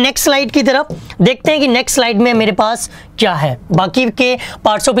अपने नेक्स्ट स्लाइड की तरफ, देखते हैं कि नेक्स्ट स्लाइड में मेरे पास क्या है। बाकी के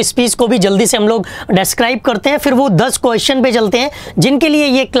पार्ट्स ऑफ स्पीच को भी जल्दी से हम लोग डिस्क्राइब करते हैं, फिर वो 10 क्वेश्चन पे चलते हैं जिनके लिए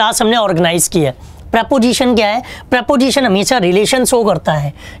ये क्लास हमने ऑर्गेनाइज की है। प्रपोजिशन क्या है? प्रपोजिशन हमेशा रिलेशन शो करता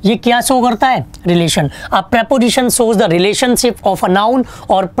है। ये क्या शो करता है? रिलेशन। अब preposition shows the relationship of a noun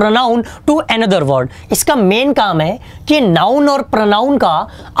और प्रोनाउन टू अनदर वर्ड। इसका मेन काम है कि नाउन और प्रोनाउन का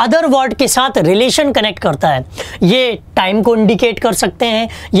अदर वर्ड के साथ रिलेशन कनेक्ट करता है। ये टाइम को इंडिकेट कर सकते हैं,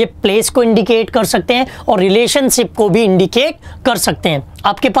 ये प्लेस को इंडिकेट कर सकते हैं, और रिलेशनशिप को भी इंडिकेट कर सकते हैं।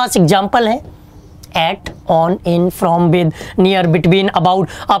 आपके पास एग्जाम्पल है eight, on, in, from, with, near, between, about.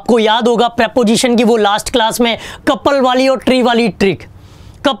 आपको याद होगा प्रपोजिशन की वो लास्ट क्लास में कपल वाली और ट्री वाली ट्रिक,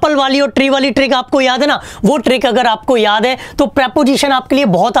 कपल वाली और ट्री वाली ट्रिक आपको याद है ना? वो ट्रिक अगर आपको याद है तो प्रपोजिशन आपके लिए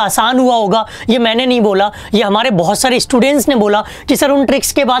बहुत आसान हुआ होगा। ये मैंने नहीं बोला, ये हमारे बहुत सारे स्टूडेंट्स ने बोला कि सर उन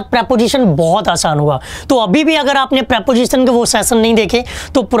ट्रिक्स के बाद प्रपोजिशन बहुत आसान हुआ। तो अभी भी अगर आपने प्रपोजिशन के वो सेशन नहीं देखे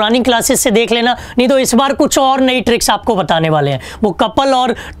तो पुरानी क्लासेस से देख लेना, नहीं तो इस बार कुछ और नई ट्रिक्स आपको बताने वाले हैं। वो कपल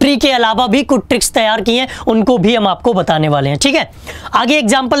और ट्री के अलावा भी कुछ ट्रिक्स तैयार किए हैं, उनको भी हम आपको बताने वाले हैं। ठीक है, आगे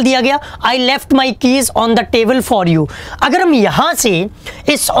एग्जाम्पल दिया गया I left my keys on the table for you. अगर हम यहां से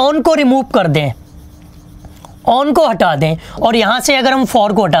इस ऑन को रिमूव कर दें, ऑन को हटा दें, और यहां से अगर हम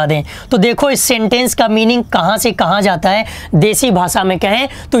फॉर को हटा दें, तो देखो इस सेंटेंस का मीनिंग कहां से कहां जाता है। देसी भाषा में कहें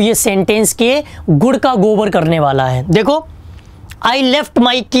तो ये सेंटेंस के गुड़ का गोबर करने वाला है। देखो I left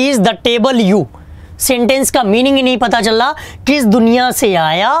my keys the table you, sentence का मीनिंग ही नहीं पता चल रहा, किस दुनिया से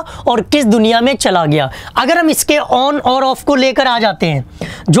आया और किस दुनिया में चला गया। अगर हम इसके ऑन और ऑफ को लेकर आ जाते हैं,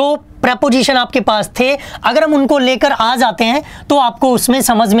 जो प्रपोजिशन आपके पास थे अगर हम उनको लेकर आ जाते हैं तो आपको उसमें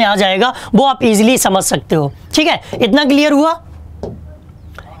समझ में आ जाएगा, वो आप इजीली समझ सकते हो। ठीक है, इतना क्लियर हुआ?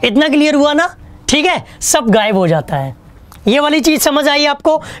 इतना क्लियर हुआ ना? ठीक है, सब गायब हो जाता है, ये वाली चीज समझ आई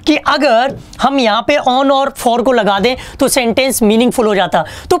आपको कि अगर हम यहाँ पे ऑन और फॉर को लगा दें तो सेंटेंस मीनिंगफुल हो जाता।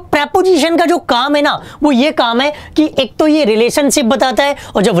 तो प्रेपोजिशन का जो काम है ना वो ये काम है कि एक तो ये रिलेशनशिप बताता है,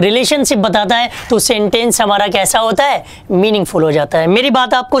 और जब रिलेशनशिप बताता है तो सेंटेंस हमारा कैसा होता है, मीनिंगफुल हो जाता है। मेरी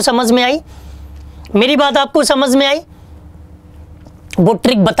बात आपको समझ में आई? मेरी बात आपको समझ में आई? वो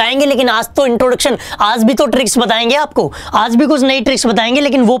ट्रिक बताएंगे, लेकिन आज तो इंट्रोडक्शन, आज भी तो ट्रिक्स बताएंगे आपको, आज भी कुछ नई ट्रिक्स बताएंगे,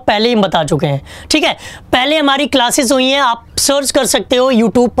 लेकिन वो पहले ही बता चुके हैं। ठीक है, पहले हमारी क्लासेस हुई हैं, आप सर्च कर सकते हो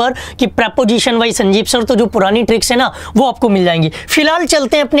यूट्यूब पर कि प्रेपोजिशन बाय संजीव सर, तो जो पुरानी ट्रिक्स है ना वो आपको मिल जाएंगी। फिलहाल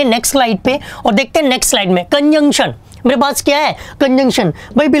चलते हैं अपने नेक्स्ट स्लाइड पे और देखते हैं नेक्स्ट स्लाइड में कंजंक्शन। मेरे पास क्या है, कंजंक्शन।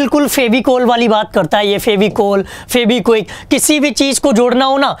 भाई बिल्कुल फेविकोल वाली बात करता है ये, फेविकोल, फेविक्विक, किसी भी चीज को जोड़ना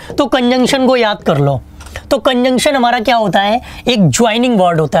हो ना तो कंजंक्शन को याद कर लो। तो कंजंक्शन हमारा क्या होता है, एक ज्वाइनिंग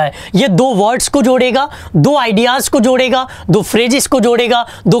वर्ड होता है। ये दो वर्ड्स को जोड़ेगा, दो आइडियाज को जोड़ेगा, दो फ्रेजेस को जोड़ेगा,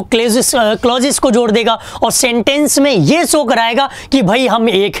 दो क्लॉजेस को जोड़ देगा और सेंटेंस में ये शो कराएगा कि भाई हम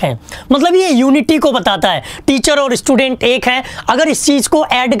एक हैं। मतलब ये यूनिटी को बताता है, टीचर और स्टूडेंट एक हैं। अगर इस चीज को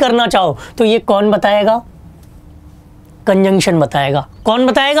ऐड करना चाहो तो ये कौन बताएगा, कंजंक्शन बताएगा। कौन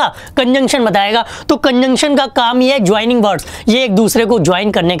बताएगा, कंजंक्शन बताएगा। तो कंजंक्शन का काम ये है, ज्वाइनिंग वर्ड्स, ये एक दूसरे को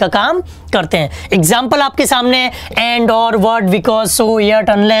ज्वाइन करने का काम करते हैं। एग्जांपल आपके सामने है, एंड, और, word, because, so, yet,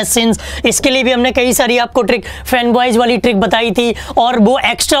 unless, since. इसके लिए भी हमने कई सारी आपको ट्रिक, फैन बॉयज वाली ट्रिक बताई थी और वो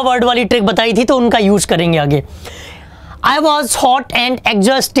एक्स्ट्रा वर्ड वाली ट्रिक बताई थी, तो उनका यूज करेंगे आगे। I was hot and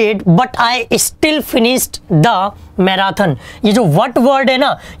exhausted but I still finished the marathon। ये जो what वर्ड है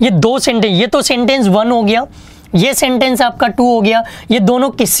ना, ये दो सेंटेंस, ये तो सेंटेंस 1 हो गया, ये सेंटेंस आपका 2 हो गया। ये दोनों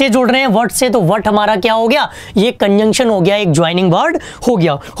किससे जुड़ रहे हैं, वर्ड से, तो वर्ड हमारा क्या हो गया, ये कंजंक्शन हो गया, एक ज्वाइनिंग वर्ड हो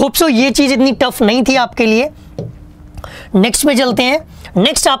गया। होप सो ये चीज इतनी टफ नहीं थी आपके लिए। नेक्स्ट पे चलते हैं।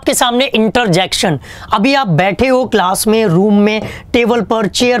 नेक्स्ट आपके सामने इंटरजेक्शन। अभी आप बैठे हो क्लास में, रूम में, टेबल पर,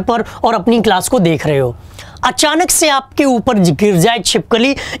 चेयर पर और अपनी क्लास को देख रहे हो। अचानक से आपके ऊपर गिर जाए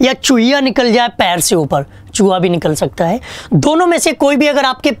छिपकली या चूहिया निकल जाए पैर से ऊपर, चूहा भी निकल सकता है, दोनों में से कोई भी अगर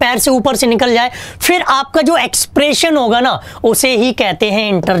आपके पैर से ऊपर से निकल जाए, फिर आपका जो एक्सप्रेशन होगा ना उसे ही कहते हैं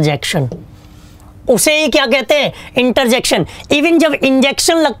इंटरजेक्शन। उसे ही क्या कहते हैं, इंटरजेक्शन। इवन जब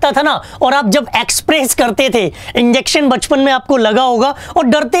इंजेक्शन लगता था ना और आप जब एक्सप्रेस करते थे, इंजेक्शन बचपन में आपको लगा होगा और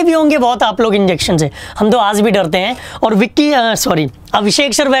डरते भी होंगे बहुत आप लोग इंजेक्शन से, हम तो आज भी डरते हैं। और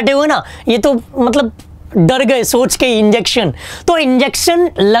अभिषेक सर बैठे हुए ना, ये तो मतलब डर गए सोच के इंजेक्शन। तो इंजेक्शन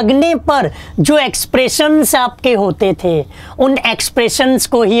लगने पर जो एक्सप्रेशंस आपके होते थे, उन एक्सप्रेशंस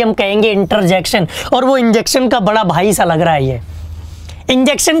को ही हम कहेंगे इंटरजेक्शन। और वो इंजेक्शन का बड़ा भाई सा लग रहा है, ये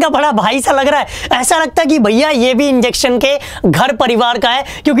इंजेक्शन का बड़ा भाई सा लग रहा है। ऐसा लगता है कि भैया ये भी इंजेक्शन के घर परिवार का है,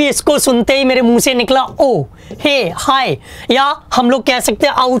 क्योंकि इसको सुनते ही मेरे मुंह से निकला ओ, हे, हाय, या हम लोग कह सकते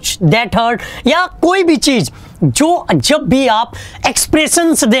हैं आउच, दैट हर्ट, या कोई भी चीज जो जब भी आप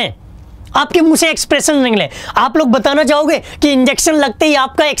एक्सप्रेशंस दें, आपके मुंह से एक्सप्रेशन निकले। आप लोग बताना चाहोगे कि इंजेक्शन लगते ही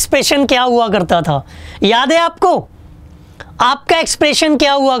आपका एक्सप्रेशन क्या हुआ करता था, याद है आपको? आपका एक्सप्रेशन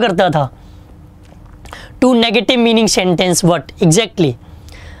क्या हुआ करता था? To negative meaning sentence, what exactly?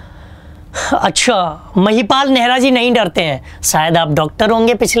 अच्छा, महिपाल नेहरा जी नहीं डरते हैं, शायद आप डॉक्टर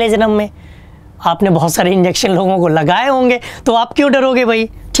होंगे पिछले जन्म में, आपने बहुत सारे इंजेक्शन लोगों को लगाए होंगे, तो आप क्यों डरोगे भाई?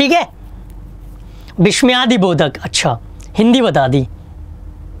 ठीक है, विस्मयादि बोधक, अच्छा हिंदी बता दी।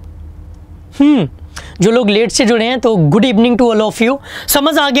 जो लोग लेट से जुड़े हैं तो good evening to all of you.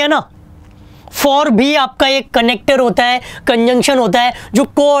 समझ आ गया ना? फॉर भी आपका एक कनेक्टर होता है, कंजंक्शन होता है, जो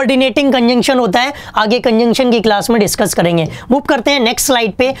कोऑर्डिनेटिंग कंजंक्शन होता है। आगे कंजंक्शन की क्लास में डिस्कस करेंगे। मूव करते हैं नेक्स्ट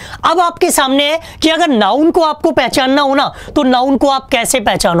स्लाइड पे। अब आपके सामने है कि अगर नाउन को आपको पहचानना हो ना, तो नाउन को आप कैसे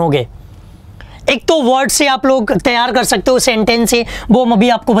पहचानोगे? एक तो वर्ड से आप लोग तैयार कर सकते हो, सेंटेंस से, वो हम अभी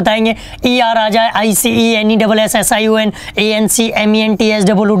आपको बताएंगे। ई आर आ जाए, आई सी E N E double S S I O N, A N C M E N T S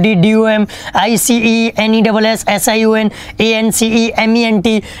double O D D O M, I C E N E double S S I O N, A N C E M E N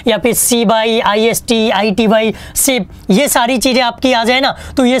T, या फिर सी by, I S T, I T by, SIP, ये सारी चीज़ें आपकी आ जाए ना,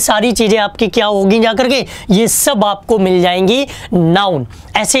 तो ये सारी चीज़ें आपकी क्या होगी जा करके, ये सब आपको मिल जाएंगी नाउन।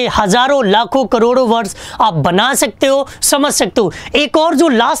 ऐसे हजारों लाखों करोड़ों वर्ड्स आप बना सकते हो, समझ सकते हो। एक और जो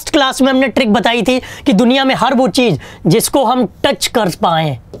लास्ट क्लास में हमने ट्रिक बताई थी कि दुनिया में हर वो चीज जिसको हम टच कर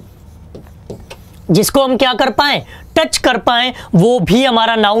पाए, जिसको हम क्या कर पाए, टच कर पाए, वो भी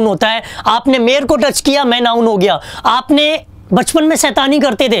हमारा नाउन होता है। आपने मेरे को टच किया, मैं नाउन हो गया। आपने बचपन में शैतानी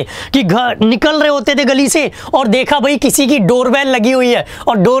करते थे कि घर निकल रहे होते थे गली से और देखा भाई किसी की डोरबेल लगी हुई है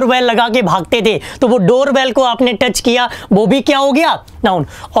और डोरबेल लगा के भागते थे, तो वो डोरबेल को आपने टच किया, वो भी क्या हो गया, नाउन।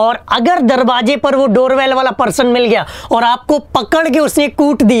 और अगर दरवाजे पर वो डोरबेल वाला पर्सन मिल गया और आपको पकड़ के उसने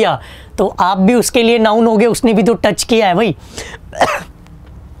कूट दिया, तो आप भी उसके लिए नाउन हो गए, उसने भी तो टच किया है भाई।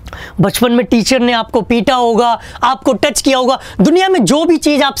 बचपन में टीचर ने आपको पीटा होगा, आपको टच किया होगा। दुनिया में जो भी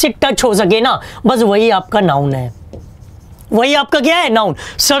चीज आपसे टच हो सके ना, बस वही आपका नाउन है। वही आपका क्या है, नाउन।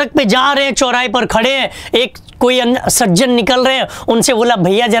 सड़क पे जा रहे हैं, चौराहे पर खड़े हैं, एक कोई सज्जन निकल रहे हैं, उनसे बोला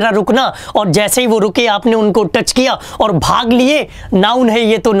भैया जरा रुकना, और जैसे ही वो रुके आपने उनको टच किया और भाग लिए, नाउन है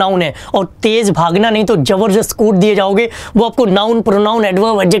ये, तो नाउन है। और तेज भागना नहीं तो जबरदस्त कूद दिए जाओगे, वो आपको नाउन, प्रोनाउन,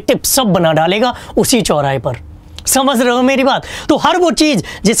 एडवर्ब, एडजेक्टिव सब बना डालेगा उसी चौराहे पर। समझ रहे हो मेरी बात? तो हर वो चीज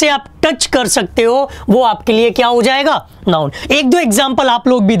जिसे आप टच कर सकते हो वो आपके लिए क्या हो जाएगा, नाउन। एक दो एग्जांपल आप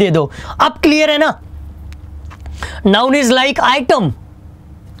लोग भी दे दो, अब क्लियर है ना। Noun is like item,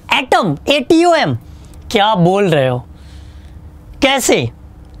 atom, ATOM। क्या बोल रहे हो, कैसे,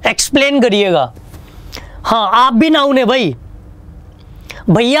 एक्सप्लेन करिएगा। हाँ, आप भी नाउन है भाई।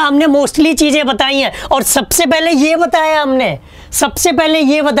 भैया हमने मोस्टली चीजें बताई हैं, और सबसे पहले ये बताया हमने, सबसे पहले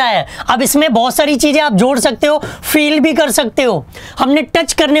ये बताया। अब इसमें बहुत सारी चीजें आप जोड़ सकते हो, फील भी कर सकते हो। हमने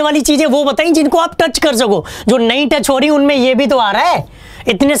टच करने वाली चीजें वो बताई जिनको आप टच कर सको, जो नहीं टच हो रही उनमें ये भी तो आ रहा है।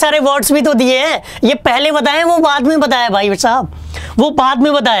 इतने सारे वर्ड्स भी तो दिए हैं, ये पहले बताए वो बाद में बताया भाई साहब, वो बाद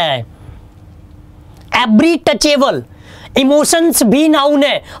में बताया है। एवरी टचेबल, इमोशंस भी नाउन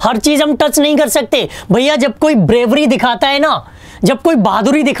है। हर चीज हम टच नहीं कर सकते भैया। जब कोई ब्रेवरी दिखाता है ना, जब कोई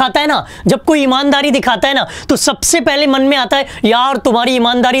बहादुरी दिखाता है ना, जब कोई ईमानदारी दिखाता है ना, तो सबसे पहले मन में आता है यार तुम्हारी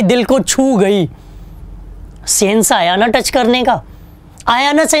ईमानदारी दिल को छू गई। सेंस आया ना टच करने का,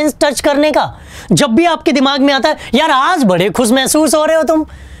 आया ना सेंस टच करने का। जब भी आपके दिमाग में आता है यार आज बड़े खुश महसूस हो रहे हो तुम,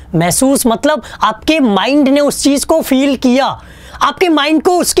 महसूस मतलब आपके माइंड ने उस चीज को फील किया, आपके माइंड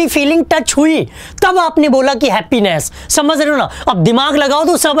को उसकी फीलिंग टच हुई, तब आपने बोला कि हैप्पीनेस। समझ रहे हो ना? अब दिमाग लगाओ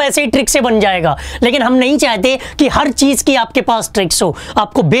तो सब ऐसे ही ट्रिक से बन जाएगा, लेकिन हम नहीं चाहते कि हर चीज की आपके पास ट्रिक्स हो।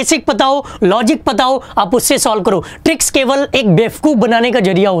 आपको बेसिक पता हो, लॉजिक पता हो, आप उससे सॉल्व करो। ट्रिक्स केवल एक बेवकूफ बनाने का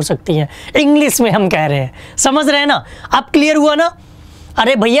जरिया हो सकती है, इंग्लिश में हम कह रहे हैं। समझ रहे हैं ना? अब क्लियर हुआ ना?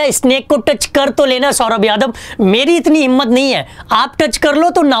 अरे भैया स्नेक को टच कर तो लेना सौरभ यादव, मेरी इतनी हिम्मत नहीं है, आप टच कर लो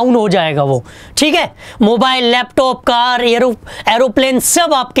तो नाउन हो जाएगा वो, ठीक है। मोबाइल, लैपटॉप, कार, एरोप्लेन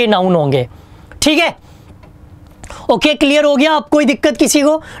सब आपके नाउन होंगे, ठीक है। ओके, क्लियर हो गया? अब कोई दिक्कत किसी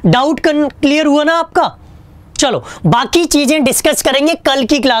को, डाउट क्लियर हुआ ना आपका? चलो बाकी चीजें डिस्कस करेंगे कल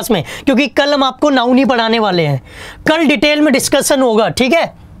की क्लास में, क्योंकि कल हम आपको नाउन ही पढ़ाने वाले हैं। कल डिटेल में डिस्कशन होगा, ठीक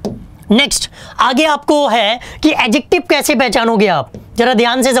है। नेक्स्ट आगे आपको है कि एडजेक्टिव कैसे पहचानोगे आप, जरा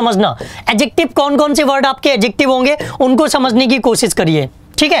ध्यान से समझना। एडजेक्टिव कौन कौन से वर्ड आपके एडजेक्टिव होंगे उनको समझने की कोशिश करिए,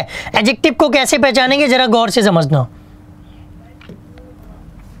 ठीक है। एडजेक्टिव को कैसे पहचानेंगे जरा गौर से समझना।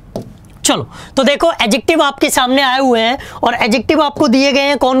 चलो तो देखो एडजेक्टिव आपके सामने आए हुए हैं, और एडजेक्टिव आपको दिए गए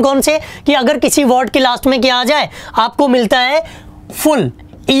हैं कौन कौन से, कि अगर किसी वर्ड के लास्ट में क्या आ जाए आपको मिलता है full,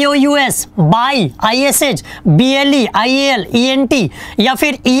 EOUS, by, ISH, BLE, IAL, ENT, या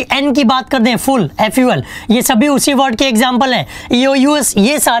फिर EN की बात कर दें फुल, FUL, ये सभी उसी वर्ड के एग्जाम्पल हैं। EOUS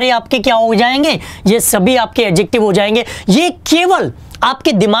ये सारे आपके क्या हो जाएंगे, ये सभी आपके एडजेक्टिव हो जाएंगे। ये केवल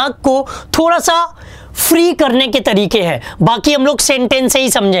आपके दिमाग को थोड़ा सा फ्री करने के तरीके हैं, बाकी हम लोग सेंटेंस से ही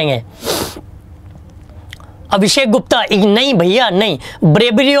समझेंगे। अभिषेक गुप्ता, नहीं भैया नहीं,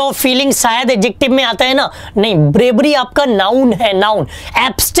 ब्रेवरी ऑफ फीलिंग शायद एडजेक्टिव में आता है ना, नहीं, ब्रेवरी आपका नाउन है, नाउन,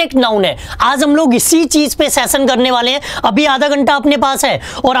 एब्स्ट्रैक्ट नाउन है। आज हम लोग इसी चीज पे सेशन करने वाले हैं, अभी आधा घंटा अपने पास है,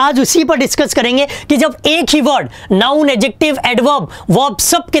 और आज उसी पर डिस्कस करेंगे कि जब एक ही word noun, adjective, adverb, verb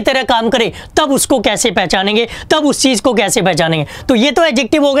सब की तरह काम करे तब उसको कैसे पहचानेंगे, तब उस चीज को कैसे पहचानेंगे। तो ये तो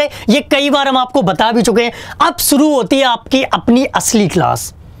एडजेक्टिव हो गए, ये कई बार हम आपको बता भी चुके हैं। अब शुरू होती है आपकी अपनी असली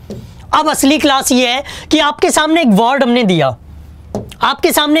क्लास। अब असली क्लास ये है कि आपके सामने एक वर्ड हमने दिया,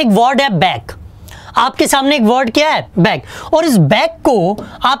 आपके सामने एक वर्ड है बैक, आपके सामने एक वर्ड क्या है, बैक, और इस बैक को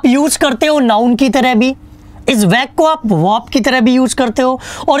आप यूज करते हो नाउन की तरह भी, इस बैक को आप वर्ब की तरह भी यूज करते हो,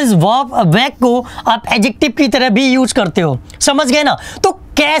 और इस बैक को आप एडजेक्टिव की तरह भी यूज करते हो। समझ गए ना? तो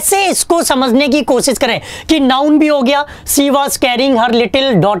कैसे इसको समझने की कोशिश करें कि नाउन भी हो गया, she was carrying her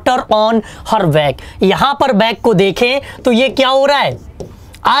little daughter on her back. यहां पर बैक को देखें तो ये क्या हो रहा है,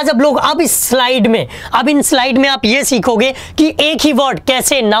 आज अब लोग अब इस स्लाइड में, अब इन स्लाइड में आप ये सीखोगे कि एक ही वर्ड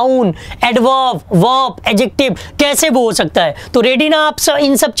कैसे नाउन, एडवर्ब, वर्ब, एडजेक्टिव कैसे वो हो सकता है। तो रेडी ना आप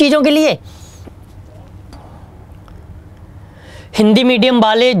इन सब चीजों के लिए? हिंदी मीडियम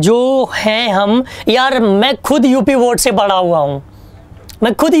वाले जो हैं हम, यार मैं खुद यूपी बोर्ड से पढ़ा हुआ हूं,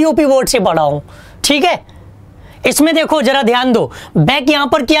 मैं खुद यूपी बोर्ड से पढ़ा हूं, ठीक है। इसमें देखो जरा ध्यान दो, बैक यहां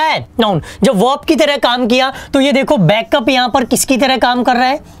पर क्या है, नाउन। जब वर्ब की तरह काम किया तो ये देखो बैकअप यहां पर किसकी तरह काम कर रहा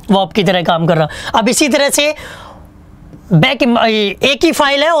है, वर्ब की तरह काम कर रहा है। अब इसी तरह से बैक एक ही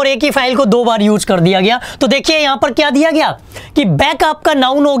फाइल है और एक ही फाइल को दो बार यूज कर दिया गया, तो देखिए यहां पर क्या दिया गया कि बैक आपका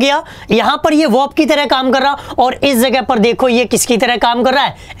नाउन हो गया, यहां पर ये वर्ब की तरह काम कर रहा, और इस जगह पर देखो ये किसकी तरह काम कर रहा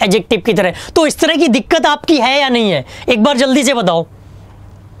है, एडजेक्टिव की तरह। तो इस तरह की दिक्कत आपकी है या नहीं है, एक बार जल्दी से बताओ,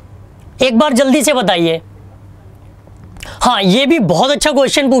 एक बार जल्दी से बताइए। हाँ, ये भी बहुत अच्छा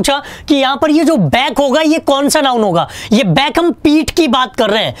क्वेश्चन पूछा कि यहाँ पर ये जो बैक होगा ये कौन सा नाउन होगा। ये बैक, हम पीठ की बात कर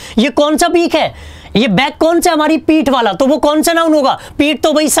रहे हैं, ये कौन सा पीठ है, ये बैक कौन सा, हमारी पीठ वाला, तो वो कौन सा नाउन होगा। पीठ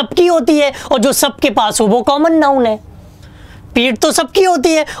तो भाई सबकी होती है और जो सबके पास हो वो कॉमन नाउन है। पीठ तो सबकी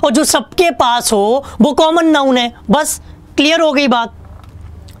होती है और जो सबके पास हो वो कॉमन नाउन है। बस क्लियर हो गई बात,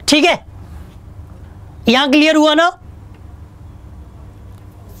 ठीक है, यहां क्लियर हुआ ना।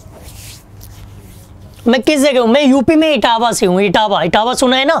 मैं किस जगह हूं, मैं यूपी में इटावा से हूं। इटावा, इटावा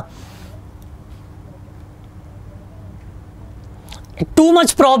सुना है ना। टू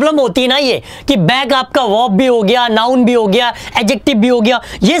मच प्रॉब्लम होती है ना ये कि बैक आपका वर्ब भी हो गया, नाउन भी हो गया, एडजेक्टिव भी हो गया।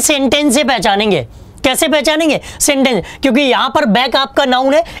 ये सेंटेंस से पहचानेंगे। कैसे पहचानेंगे सेंटेंस, क्योंकि यहां पर बैक आपका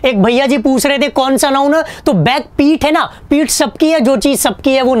नाउन है। एक भैया जी पूछ रहे थे कौन सा नाउन है, तो बैक पीठ है ना, पीठ सबकी है, जो चीज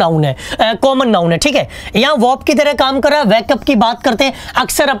सबकी है वो नाउन है, कॉमन नाउन है, ठीक है। यहां वर्ब की तरह काम कर रहा है। बैकअप की बात करते हैं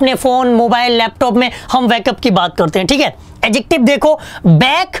अक्सर अपने फोन, मोबाइल, लैपटॉप में हम बैकअप की बात करते हैं, ठीक है। एडजेक्टिव देखो,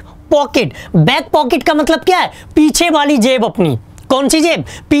 बैक पॉकेट। बैक पॉकेट का मतलब क्या है, पीछे वाली जेब अपनी। कौन सी जेब,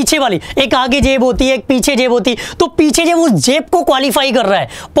 पीछे वाली। एक आगे जेब होती है, एक पीछे जेब होती है, तो पीछे जेब उस जेब को क्वालिफाई कर रहा है,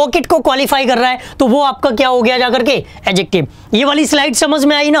 पॉकेट को क्वालिफाई कर रहा है, तो वो आपका क्या हो गया जाकर के, एडजेक्टिव। ये वाली स्लाइड समझ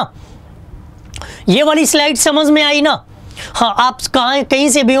में आई ना, ये वाली स्लाइड समझ में आई ना। हाँ, आप कहाँ कहीं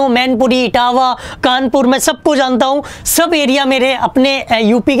से भी हो, मैनपुरी, इटावा, कानपुर, मैं सबको जानता हूँ, सब एरिया मेरे अपने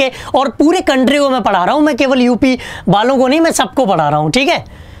यूपी के और पूरे कंट्री को मैं पढ़ा रहा हूँ। मैं केवल यूपी वालों को नहीं, मैं सबको पढ़ा रहा हूँ, ठीक है।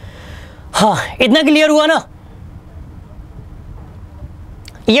 हाँ, इतना क्लियर हुआ ना।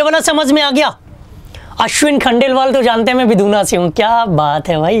 ये वाला समझ में आ गया। अश्विन खंडेलवाल तो जानते हैं मैं विधुना से हूं। क्या बात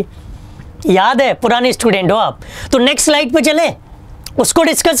है भाई, याद है, पुराने स्टूडेंट हो आप। तो नेक्स्ट स्लाइड पे चले, उसको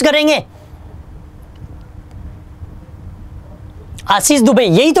डिस्कस करेंगे। आशीष दुबे,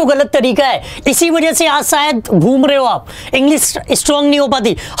 यही तो गलत तरीका है, इसी वजह से आज शायद घूम रहे हो आप, इंग्लिश स्ट्रांग नहीं हो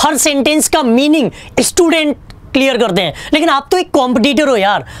पाती। हर सेंटेंस का मीनिंग स्टूडेंट क्लियर करते हैं, लेकिन आप तो एक कॉम्पिटिटर हो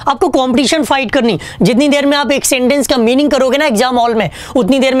यार, आपको कंपटीशन फाइट करनी। जितनी देर में आप एक सेंटेंस का मीनिंग करोगे ना एग्जाम हॉल में,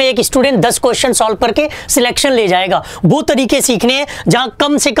 उतनी देर में एक स्टूडेंट 10 क्वेश्चन सॉल्व करके सिलेक्शन ले जाएगा। वो तरीके सीखने हैं जहां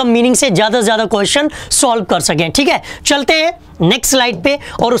कम से कम मीनिंग से ज्यादा से ज्यादा क्वेश्चन सॉल्व कर सकें, ठीक है। चलते हैं नेक्स्ट स्लाइड पे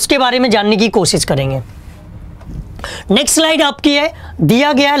और उसके बारे में जानने की कोशिश करेंगे। नेक्स्ट स्लाइड आपकी है,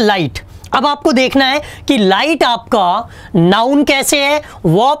 दिया गया लाइट। अब आपको देखना है कि लाइट आपका नाउन कैसे है,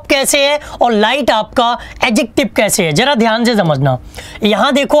 वर्ब कैसे है और लाइट आपका एडजेक्टिव कैसे है। जरा ध्यान से समझना।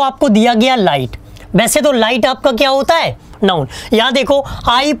 यहां देखो आपको दिया गया लाइट, वैसे तो लाइट आपका क्या होता है, नाउन। यहां देखो,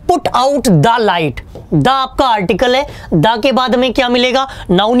 I put out the light. The आपका आर्टिकल है, द के बाद हमें क्या मिलेगा,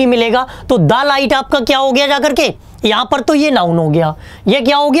 नाउन ही मिलेगा। तो द लाइट आपका क्या हो गया जाकर के, यहां पर तो ये नाउन हो गया, ये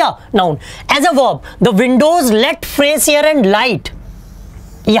क्या हो गया, noun. As a verb, the Windows late fresh air and light.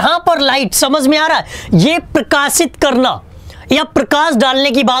 यहां पर लाइट समझ में आ रहा है, ये प्रकाशित करना या प्रकाश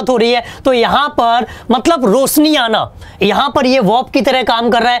डालने की बात हो रही है, तो यहां पर मतलब रोशनी आना। यहां पर ये वर्ब की तरह काम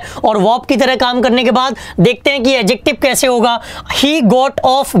कर रहा है और वर्ब की तरह काम करने के बाद देखते हैं कि एडजेक्टिव कैसे होगा। He got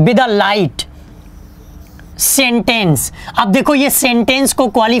off with a light sentence. अब देखो ये सेंटेंस को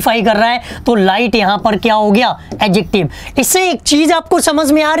क्वालिफाई कर रहा है, तो लाइट यहां पर क्या हो गया, एडजेक्टिव। इससे एक चीज आपको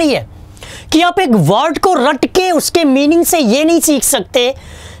समझ में आ रही है कि आप एक वर्ड को रट के उसके मीनिंग से ये नहीं सीख सकते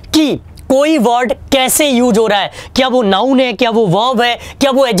कि कोई वर्ड कैसे यूज हो रहा है, क्या वो नाउन है, क्या वो वर्ब है,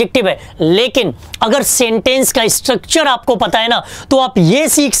 क्या वो एडजेक्टिव है। लेकिन अगर सेंटेंस का स्ट्रक्चर आपको पता है ना, तो आप ये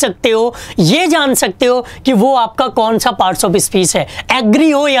सीख सकते हो, ये जान सकते हो कि वो आपका कौन सा पार्ट्स ऑफ स्पीच है। एग्री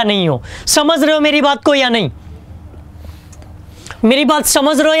हो या नहीं हो, समझ रहे हो मेरी बात को या नहीं, मेरी बात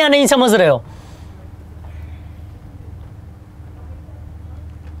समझ रहे हो या नहीं समझ रहे हो।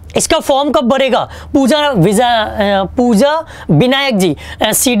 इसका फॉर्म कब भरेगा, पूजा विनायक जी,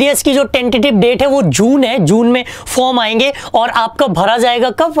 सीडीएस की जो टेंटेटिव डेट है वो जून है, जून में फॉर्म आएंगे और आपका भरा जाएगा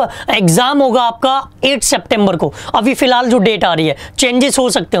कब, एग्जाम होगा आपका 8 सितंबर को। अभी फिलहाल जो डेट आ रही है, चेंजेस हो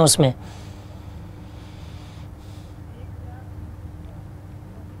सकते हैं उसमें।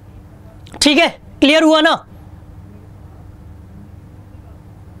 ठीक है, क्लियर हुआ ना।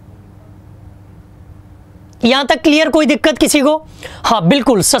 यहां तक क्लियर, कोई दिक्कत किसी को। हाँ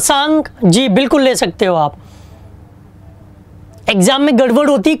बिल्कुल, शशांक जी बिल्कुल ले सकते हो आप। एग्जाम में गड़बड़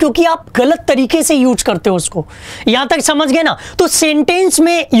होती है क्योंकि आप गलत तरीके से यूज करते हो उसको। यहां तक समझ गए ना। तो सेंटेंस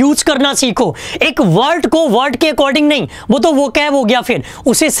में यूज करना सीखो। एक वर्ड को वर्ड के अकॉर्डिंग नहीं, वो तो वो कैब हो गया, फिर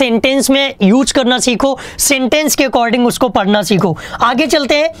उसे सेंटेंस में यूज करना सीखो, सेंटेंस के अकॉर्डिंग उसको पढ़ना सीखो। आगे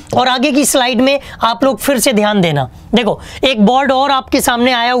चलते हैं और आगे की स्लाइड में आप लोग फिर से ध्यान देना। देखो एक बोर्ड और आपके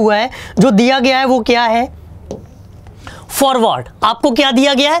सामने आया हुआ है, जो दिया गया है वो क्या है, फॉरवर्ड। आपको क्या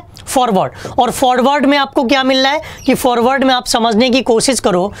दिया गया है, फॉरवर्ड। और फॉरवर्ड में आपको क्या मिल रहा है कि फॉरवर्ड में आप समझने की कोशिश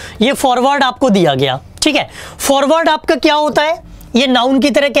करो। ये फॉरवर्ड आपको दिया गया, ठीक है। फॉरवर्ड आपका क्या होता है, ये नाउन की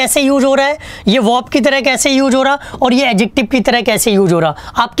तरह कैसे यूज हो रहा है, ये वर्ब की तरह कैसे यूज हो रहा, और ये एडजेक्टिव की तरह कैसे यूज हो रहा,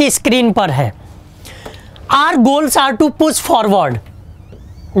 आपकी स्क्रीन पर है। Our goals are to push forward,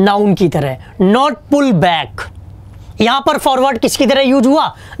 noun की तरह, नॉट पुल बैक। यहां पर फॉरवर्ड किसकी तरह यूज हुआ,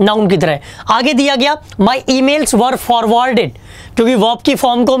 नाउन की तरह। आगे दिया गया माई ईमेल्स वर फॉरवर्डेड, क्योंकि वर्ब की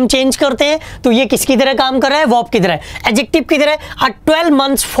फॉर्म को हम चेंज करते हैं तो ये किसकी तरह काम कर रहा है, वर्ब की तरह। एडजेक्टिव की तरह, अ 12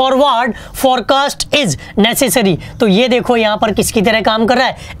 months forward forecast is necessary, तो ये देखो यहां पर किसकी तरह काम कर रहा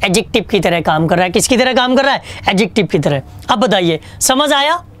है, एडजेक्टिव की तरह काम कर रहा है। किसकी तरह काम कर रहा है, एडजेक्टिव की तरह। अब बताइए समझ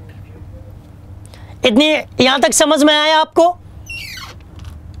आया, इतनी यहां तक समझ में आया आपको,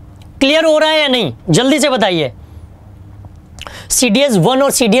 क्लियर हो रहा है या नहीं, जल्दी से बताइए। CDS 1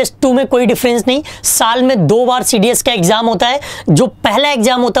 और CDS 2 में कोई डिफरेंस नहीं, साल में 2 बार CDS का एग्जाम होता है। जो पहला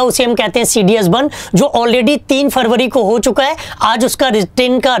एग्जाम होता है उसे हम कहते हैं CDS 1, जो ऑलरेडी 3 फरवरी को हो चुका है। आज उसका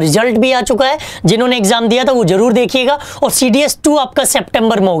रिटर्न का रिजल्ट भी आ चुका है, जिन्होंने एग्जाम दिया था वो जरूर देखिएगा। और CDS 2 आपका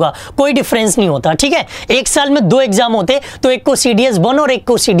सितंबर में होगा, कोई डिफरेंस नहीं होता, ठीक है। एक साल में 2 एग्जाम होते, तो एक को CDS 1 और एक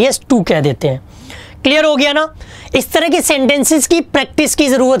को CDS 2 कह देते हैं। क्लियर हो गया ना। इस तरह के सेंटेंसेस की प्रैक्टिस की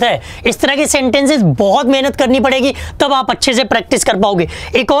जरूरत है, इस तरह के सेंटेंसेस बहुत मेहनत करनी पड़ेगी, तब आप अच्छे से प्रैक्टिस कर पाओगे।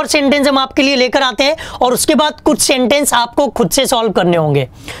 एक और सेंटेंस हम आपके लिए लेकर आते हैं और उसके बाद कुछ सेंटेंस आपको खुद से सॉल्व करने होंगे,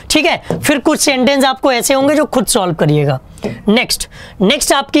 ठीक है। फिर कुछ सेंटेंस आपको ऐसे होंगे जो खुद सॉल्व करिएगा।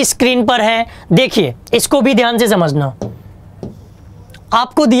 नेक्स्ट आपकी स्क्रीन पर है, देखिए इसको भी ध्यान से समझना।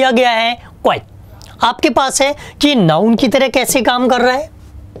 आपको दिया गया है क्वाइट, आपके पास है कि नाउन की तरह कैसे काम कर रहा है।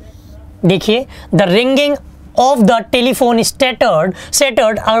 देखिए, the ringing of the telephone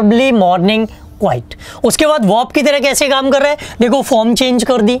started early morning quite. उसके बाद वर्ब की तरह कैसे काम कर रहा है, देखो फॉर्म चेंज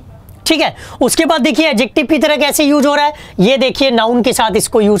कर दी, ठीक है। उसके बाद देखिए एडजेक्टिव की तरह कैसे यूज हो रहा है, ये देखिए नाउन के साथ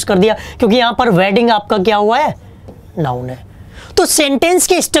इसको यूज कर दिया, क्योंकि यहां पर वेडिंग आपका क्या हुआ है, नाउन है। तो सेंटेंस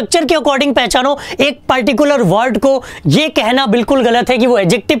के स्ट्रक्चर के अकॉर्डिंग पहचानो। एक पर्टिकुलर वर्ड को ये कहना बिल्कुल गलत है कि वो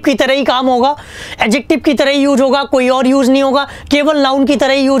एडजेक्टिव की तरह ही काम होगा, एडजेक्टिव की तरह ही यूज होगा, कोई और यूज नहीं होगा, केवल नाउन की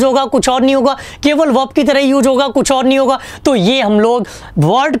तरह ही यूज होगा, कुछ और नहीं होगा, केवल वर्ब की तरह ही यूज होगा, कुछ और नहीं होगा। तो ये हम लोग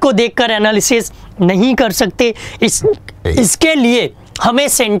वर्ड को देखकर एनालिसिस नहीं कर सकते। इसके लिए हमें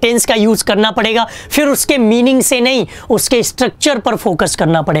सेंटेंस का यूज करना पड़ेगा, फिर उसके मीनिंग से नहीं, उसके स्ट्रक्चर पर फोकस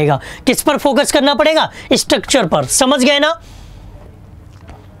करना पड़ेगा। किस पर फोकस करना पड़ेगा, स्ट्रक्चर पर। समझ गए ना,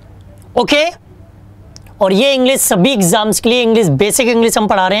 ओके। और ये इंग्लिश सभी एग्जाम्स के लिए, इंग्लिश बेसिक इंग्लिश हम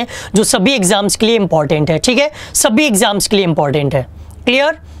पढ़ा रहे हैं जो सभी एग्जाम्स के लिए इंपॉर्टेंट है, ठीक है, सभी एग्जाम्स के लिए इंपॉर्टेंट है।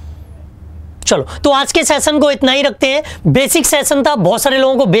 क्लियर, चलो तो आज के सेशन को इतना ही रखते हैं। बेसिक सेशन था, बहुत सारे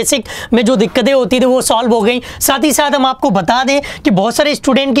लोगों को बेसिक में जो दिक्कतें होती थी वो सॉल्व हो गई। साथ ही साथ हम आपको बता दें कि बहुत सारे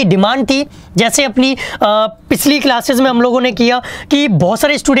स्टूडेंट की डिमांड थी, जैसे अपनी पिछली क्लासेस में हम लोगों ने किया कि बहुत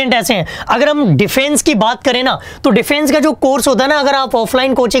सारे स्टूडेंट ऐसे हैं। अगर हम डिफेंस की बात करें ना, तो डिफेंस का जो कोर्स होता है ना, अगर आप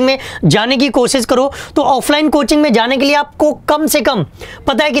ऑफलाइन कोचिंग में जाने की कोशिश करो तो ऑफलाइन कोचिंग में जाने के लिए आपको कम से कम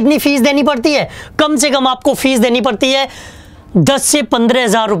पता है कितनी फीस देनी पड़ती है, कम से कम आपको फीस देनी पड़ती है 10 से 15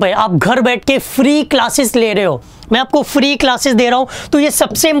 हज़ार रुपए। आप घर बैठ के फ्री क्लासेस ले रहे हो, मैं आपको फ्री क्लासेस दे रहा हूं। तो ये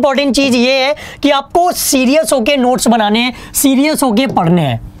सबसे इंपॉर्टेंट चीज ये है कि आपको सीरियस होके नोट्स बनाने हैं, सीरियस होके पढ़ने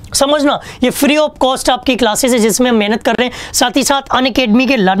हैं, समझना। ये फ्री ऑफ कॉस्ट आपकी क्लासेस है जिसमें हम मेहनत कर रहे हैं। साथ ही साथ अनअकैडमी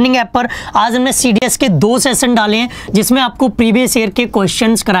के लर्निंग ऐप पर आज हमने CDS के 2 सेशन डाले हैं, जिसमें आपको प्रीवियस ईयर के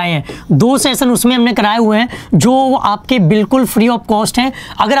क्वेश्चंस कराए हैं। 2 सेशन उसमें हमने कराए हुए हैं जो आपके बिल्कुल फ्री ऑफ कॉस्ट हैं।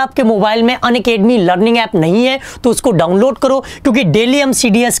 अगर आपके मोबाइल में अनअकैडमी लर्निंग ऐप नहीं है तो उसको डाउनलोड करो, क्योंकि डेली हम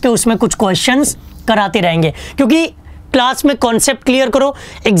CDS के उसमें कुछ क्वेश्चंस कराते रहेंगे। क्योंकि क्लास में कॉन्सेप्ट क्लियर करो,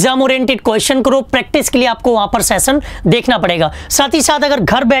 एग्जाम ओरिएंटेड क्वेश्चन करो, प्रैक्टिस के लिए आपको वहां पर सेशन देखना पड़ेगा। साथ ही साथ अगर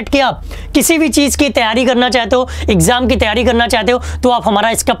घर बैठ के आप किसी भी चीज की तैयारी करना चाहते हो, एग्जाम की तैयारी करना चाहते हो, तो आप हमारा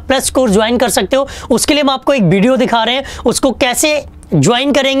इसका प्लस कोर्स ज्वाइन कर सकते हो। उसके लिए हम आपको एक वीडियो दिखा रहे हैं, उसको कैसे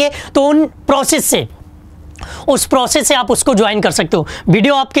ज्वाइन करेंगे, तो उस प्रोसेस से आप उसको ज्वाइन कर सकते हो।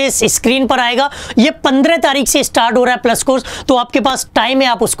 वीडियो आपके स्क्रीन पर आएगा। ये 15 तारीख से स्टार्ट हो रहा है प्लस कोर्स, तो आपके पास टाइम है,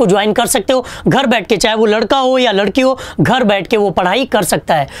 आप उसको ज्वाइन कर सकते हो घर बैठ के, चाहे वो लड़का हो या लड़की हो, घर बैठ के वो पढ़ाई कर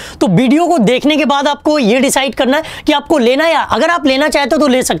सकता है। तो वीडियो को देखने के बाद आपको ये डिसाइड करना है कि आपको लेना है, या अगर आप लेना चाहते हो तो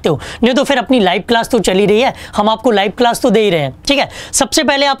ले सकते हो, नहीं तो फिर अपनी लाइव क्लास तो चली रही है, हम आपको लाइव क्लास तो दे ही रहे हैं, ठीक है। सबसे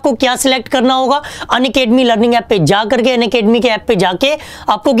पहले आपको क्या सिलेक्ट करना होगा, अनअकैडमी लर्निंग ऐप पे जा करके, अनअकैडमी के ऐप पे जाके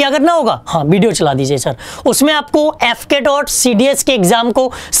आपको क्या करना होगा, हाँ वीडियो चला दीजिए सर, उसमें आपको AFCAT और CDS के एग्जाम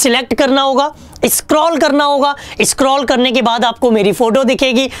को सिलेक्ट करना होगा, स्क्रॉल करना होगा। स्क्रॉल करने के बाद आपको मेरी फोटो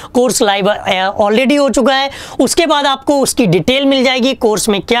दिखेगी, कोर्स लाइव ऑलरेडी हो चुका है। उसके बाद आपको उसकी डिटेल मिल जाएगी, कोर्स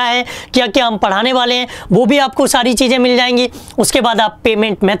में क्या है, क्या क्या हम पढ़ाने वाले हैं, वो भी आपको सारी चीज़ें मिल जाएंगी। उसके बाद आप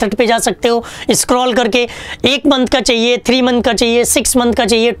पेमेंट मेथड पे जा सकते हो, स्क्रॉल करके 1 मंथ का चाहिए, 3 मंथ का चाहिए, 6 मंथ का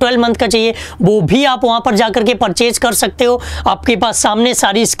चाहिए, 12 मंथ का चाहिए, वो भी आप वहाँ पर जा करके परचेज कर सकते हो। आपके पास सामने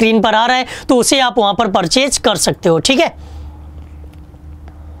सारी स्क्रीन पर आ रहा है, तो उसे आप वहाँ पर परचेज कर सकते हो, ठीक है।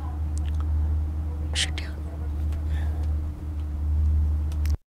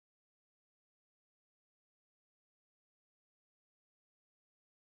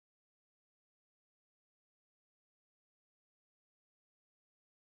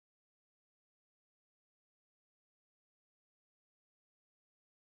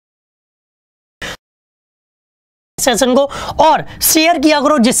 सेशन को और शेयर किया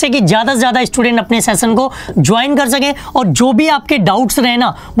करो, जिससे कि ज़्यादा से ज़्यादा स्टूडेंट अपने सेशन को ज्वाइन कर सकें। और जो भी आपके डाउट्स रहे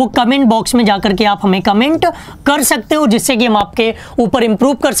ना, वो कमेंट बॉक्स में जाकर के आप हमें कमेंट कर सकते हो, जिससे कि हम आपके ऊपर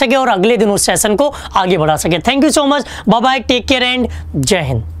इंप्रूव कर सके और अगले दिन उस सेशन को आगे बढ़ा सके। Thank you so much, bye bye, take care and जय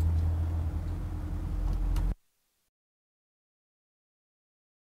हिंद।